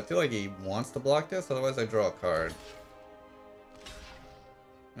 Although I feel like he wants to block this, otherwise I draw a card.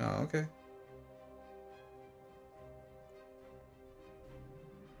 Oh, okay.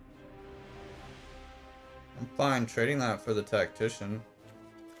 I'm fine trading that for the Tactician.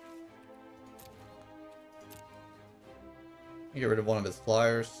 Get rid of one of his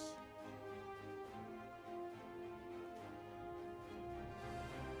flyers.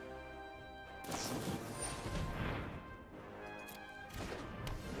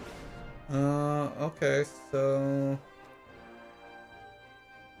 Okay, so...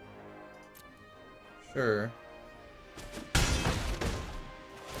 Sure.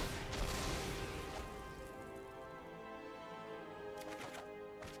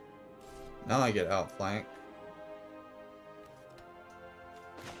 Now I get outflanked.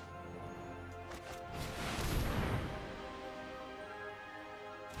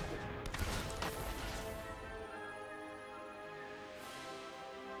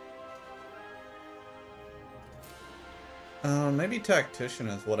 Maybe Tactician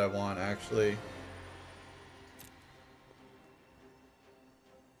is what I want, actually.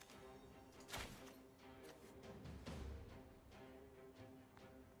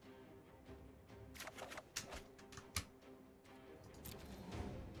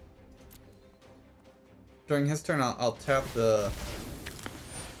 During his turn, I'll tap the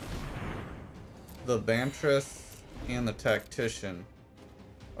Vantress and the Tactician.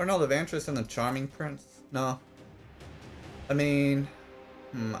 Or no, the Vantress and the Charming Prince? No. I mean...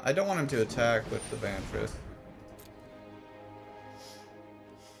 I don't want him to attack with the Vantress.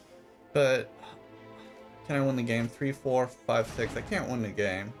 But... Can I win the game? 3, 4, 5, 6. I can't win the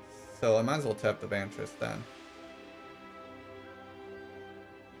game. So I might as well tap the Vantress then.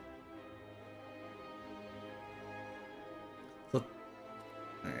 So...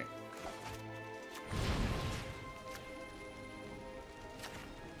 Alright.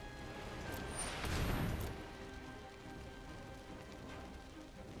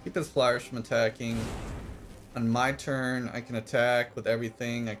 Keep his flyers from attacking. On my turn, I can attack with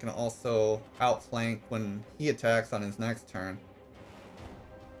everything. I can also outflank when he attacks on his next turn.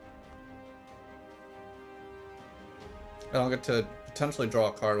 I don't get to potentially draw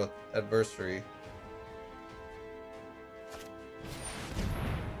a card with adversary.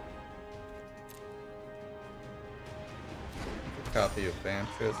 Copy of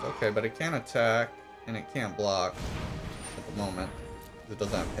Vantress. Okay, but it can't attack and it can't block at the moment. It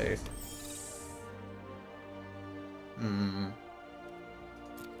doesn't have pace.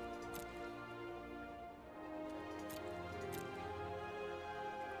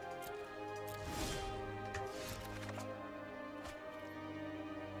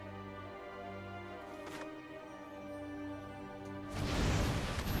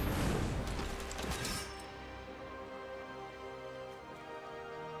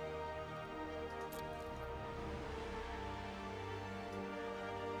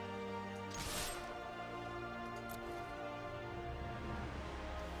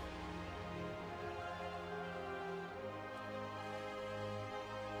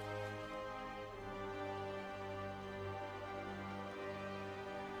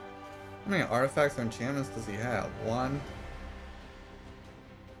 How many artifacts or enchantments does he have? 1,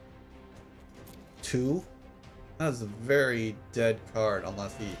 2? That is a very dead card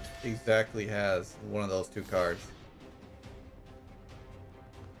unless he exactly has one of those 2 cards.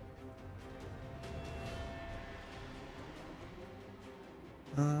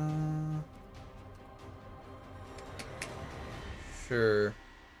 Sure.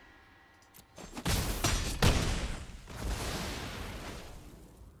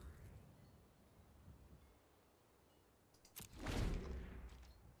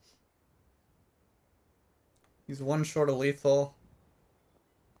 He's 1 short of lethal.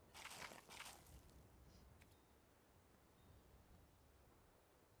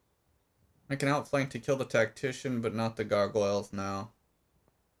 I can outflank to kill the Tactician, but not the Gargoyles now.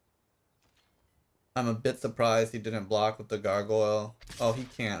 I'm a bit surprised he didn't block with the Gargoyle. Oh, he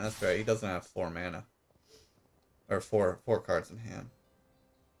can't. That's right. He doesn't have 4 mana. Or 4 cards in hand.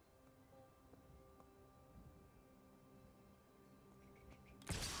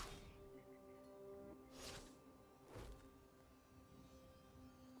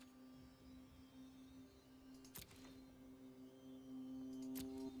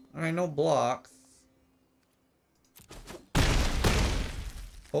 Alright, no blocks.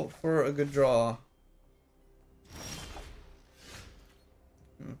 Hope for a good draw.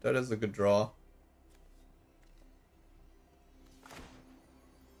 That is a good draw.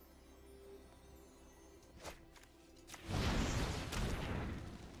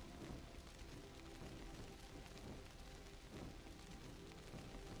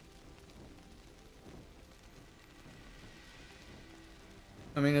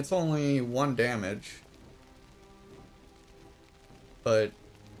 I mean, it's only 1 damage. But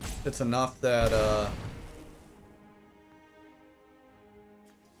it's enough that,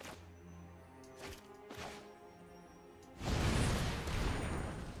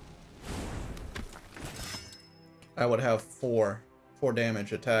 I would have 4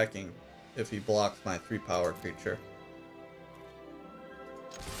 damage attacking if he blocks my 3 power creature.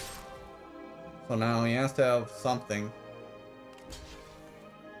 So now he has to have something.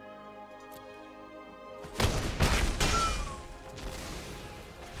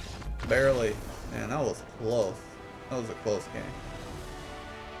 Barely. Man, that was close. That was a close game.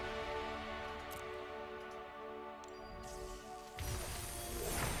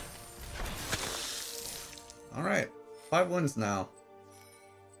 Alright, 5 wins now.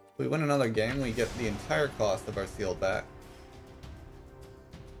 If we win another game, we get the entire cost of our seal back.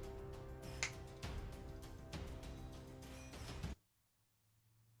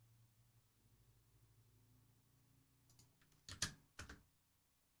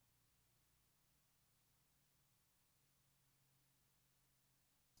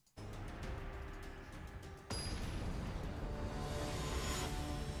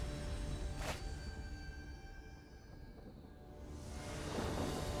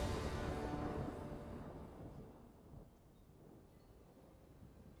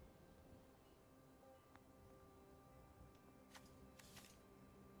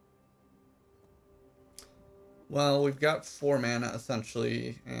 Well, we've got 4 mana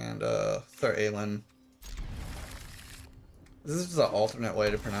essentially, and Sir Aelin. This is just an alternate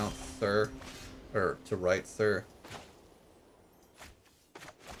way to pronounce Sir, or to write Sir.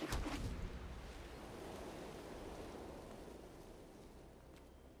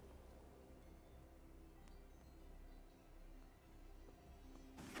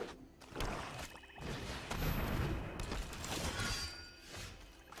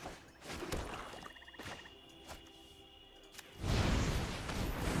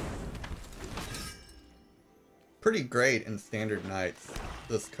 Pretty great in Standard Knights,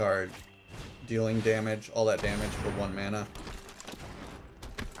 this card. Dealing damage, all that damage for 1 mana.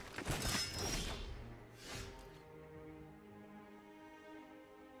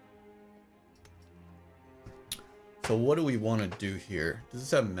 So what do we want to do here? Does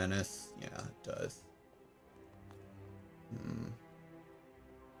this have Menace? Yeah, it does.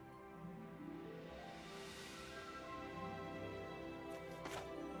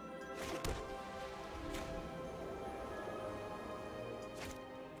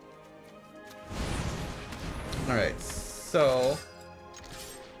 Alright, so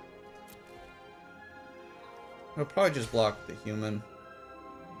I'll probably just block the human.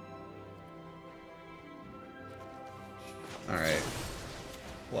 Alright.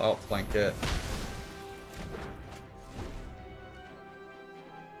 We'll outflank it.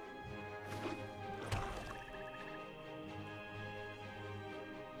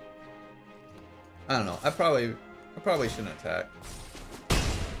 I don't know. I probably shouldn't attack.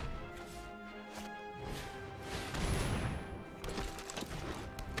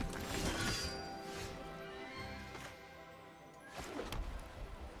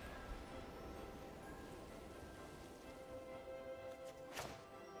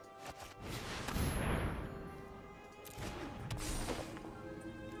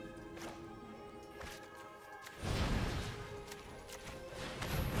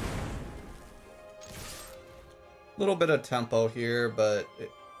 Little bit of tempo here, but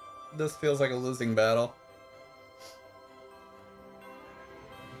this feels like a losing battle.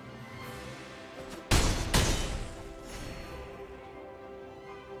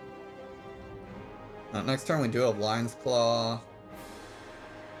 Next turn we do have Lion's Claw,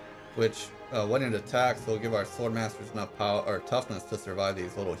 which when it attacks, will give our Swordmasters enough power or toughness to survive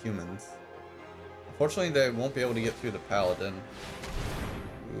these little humans. Unfortunately, they won't be able to get through the Paladin.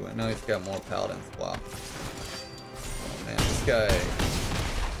 Ooh, I know he's got more Paladins. Wow. Man, this guy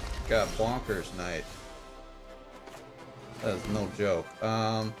got bonkers Knight. That is no joke.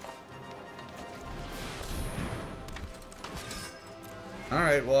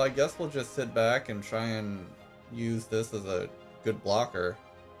 Alright, well I guess we'll just sit back and try and use this as a good blocker.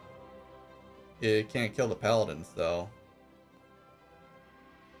 It can't kill the Paladins though.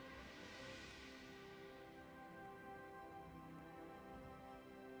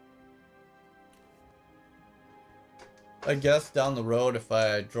 I guess down the road, if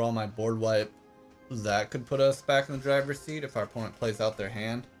I draw my board wipe, that could put us back in the driver's seat if our opponent plays out their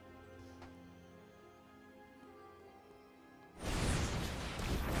hand.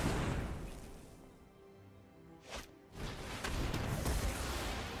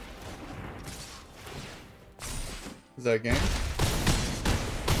 Is that a game?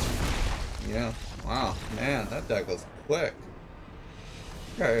 Yeah. Wow, man, that deck was quick.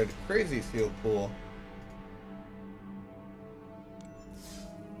 Guy had a crazy field pool.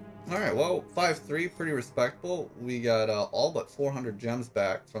 Alright, well, 5-3, pretty respectable. We got all but 400 gems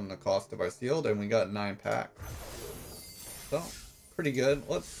back from the cost of our sealed, and we got 9 packs. So, pretty good.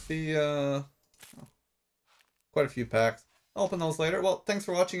 Let's see, quite a few packs. I'll open those later. Well, thanks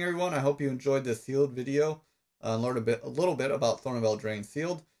for watching, everyone. I hope you enjoyed this sealed video. Learned a little bit about Throne of Eldraine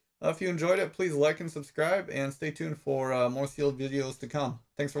sealed. If you enjoyed it, please like and subscribe, and stay tuned for more sealed videos to come.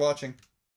 Thanks for watching.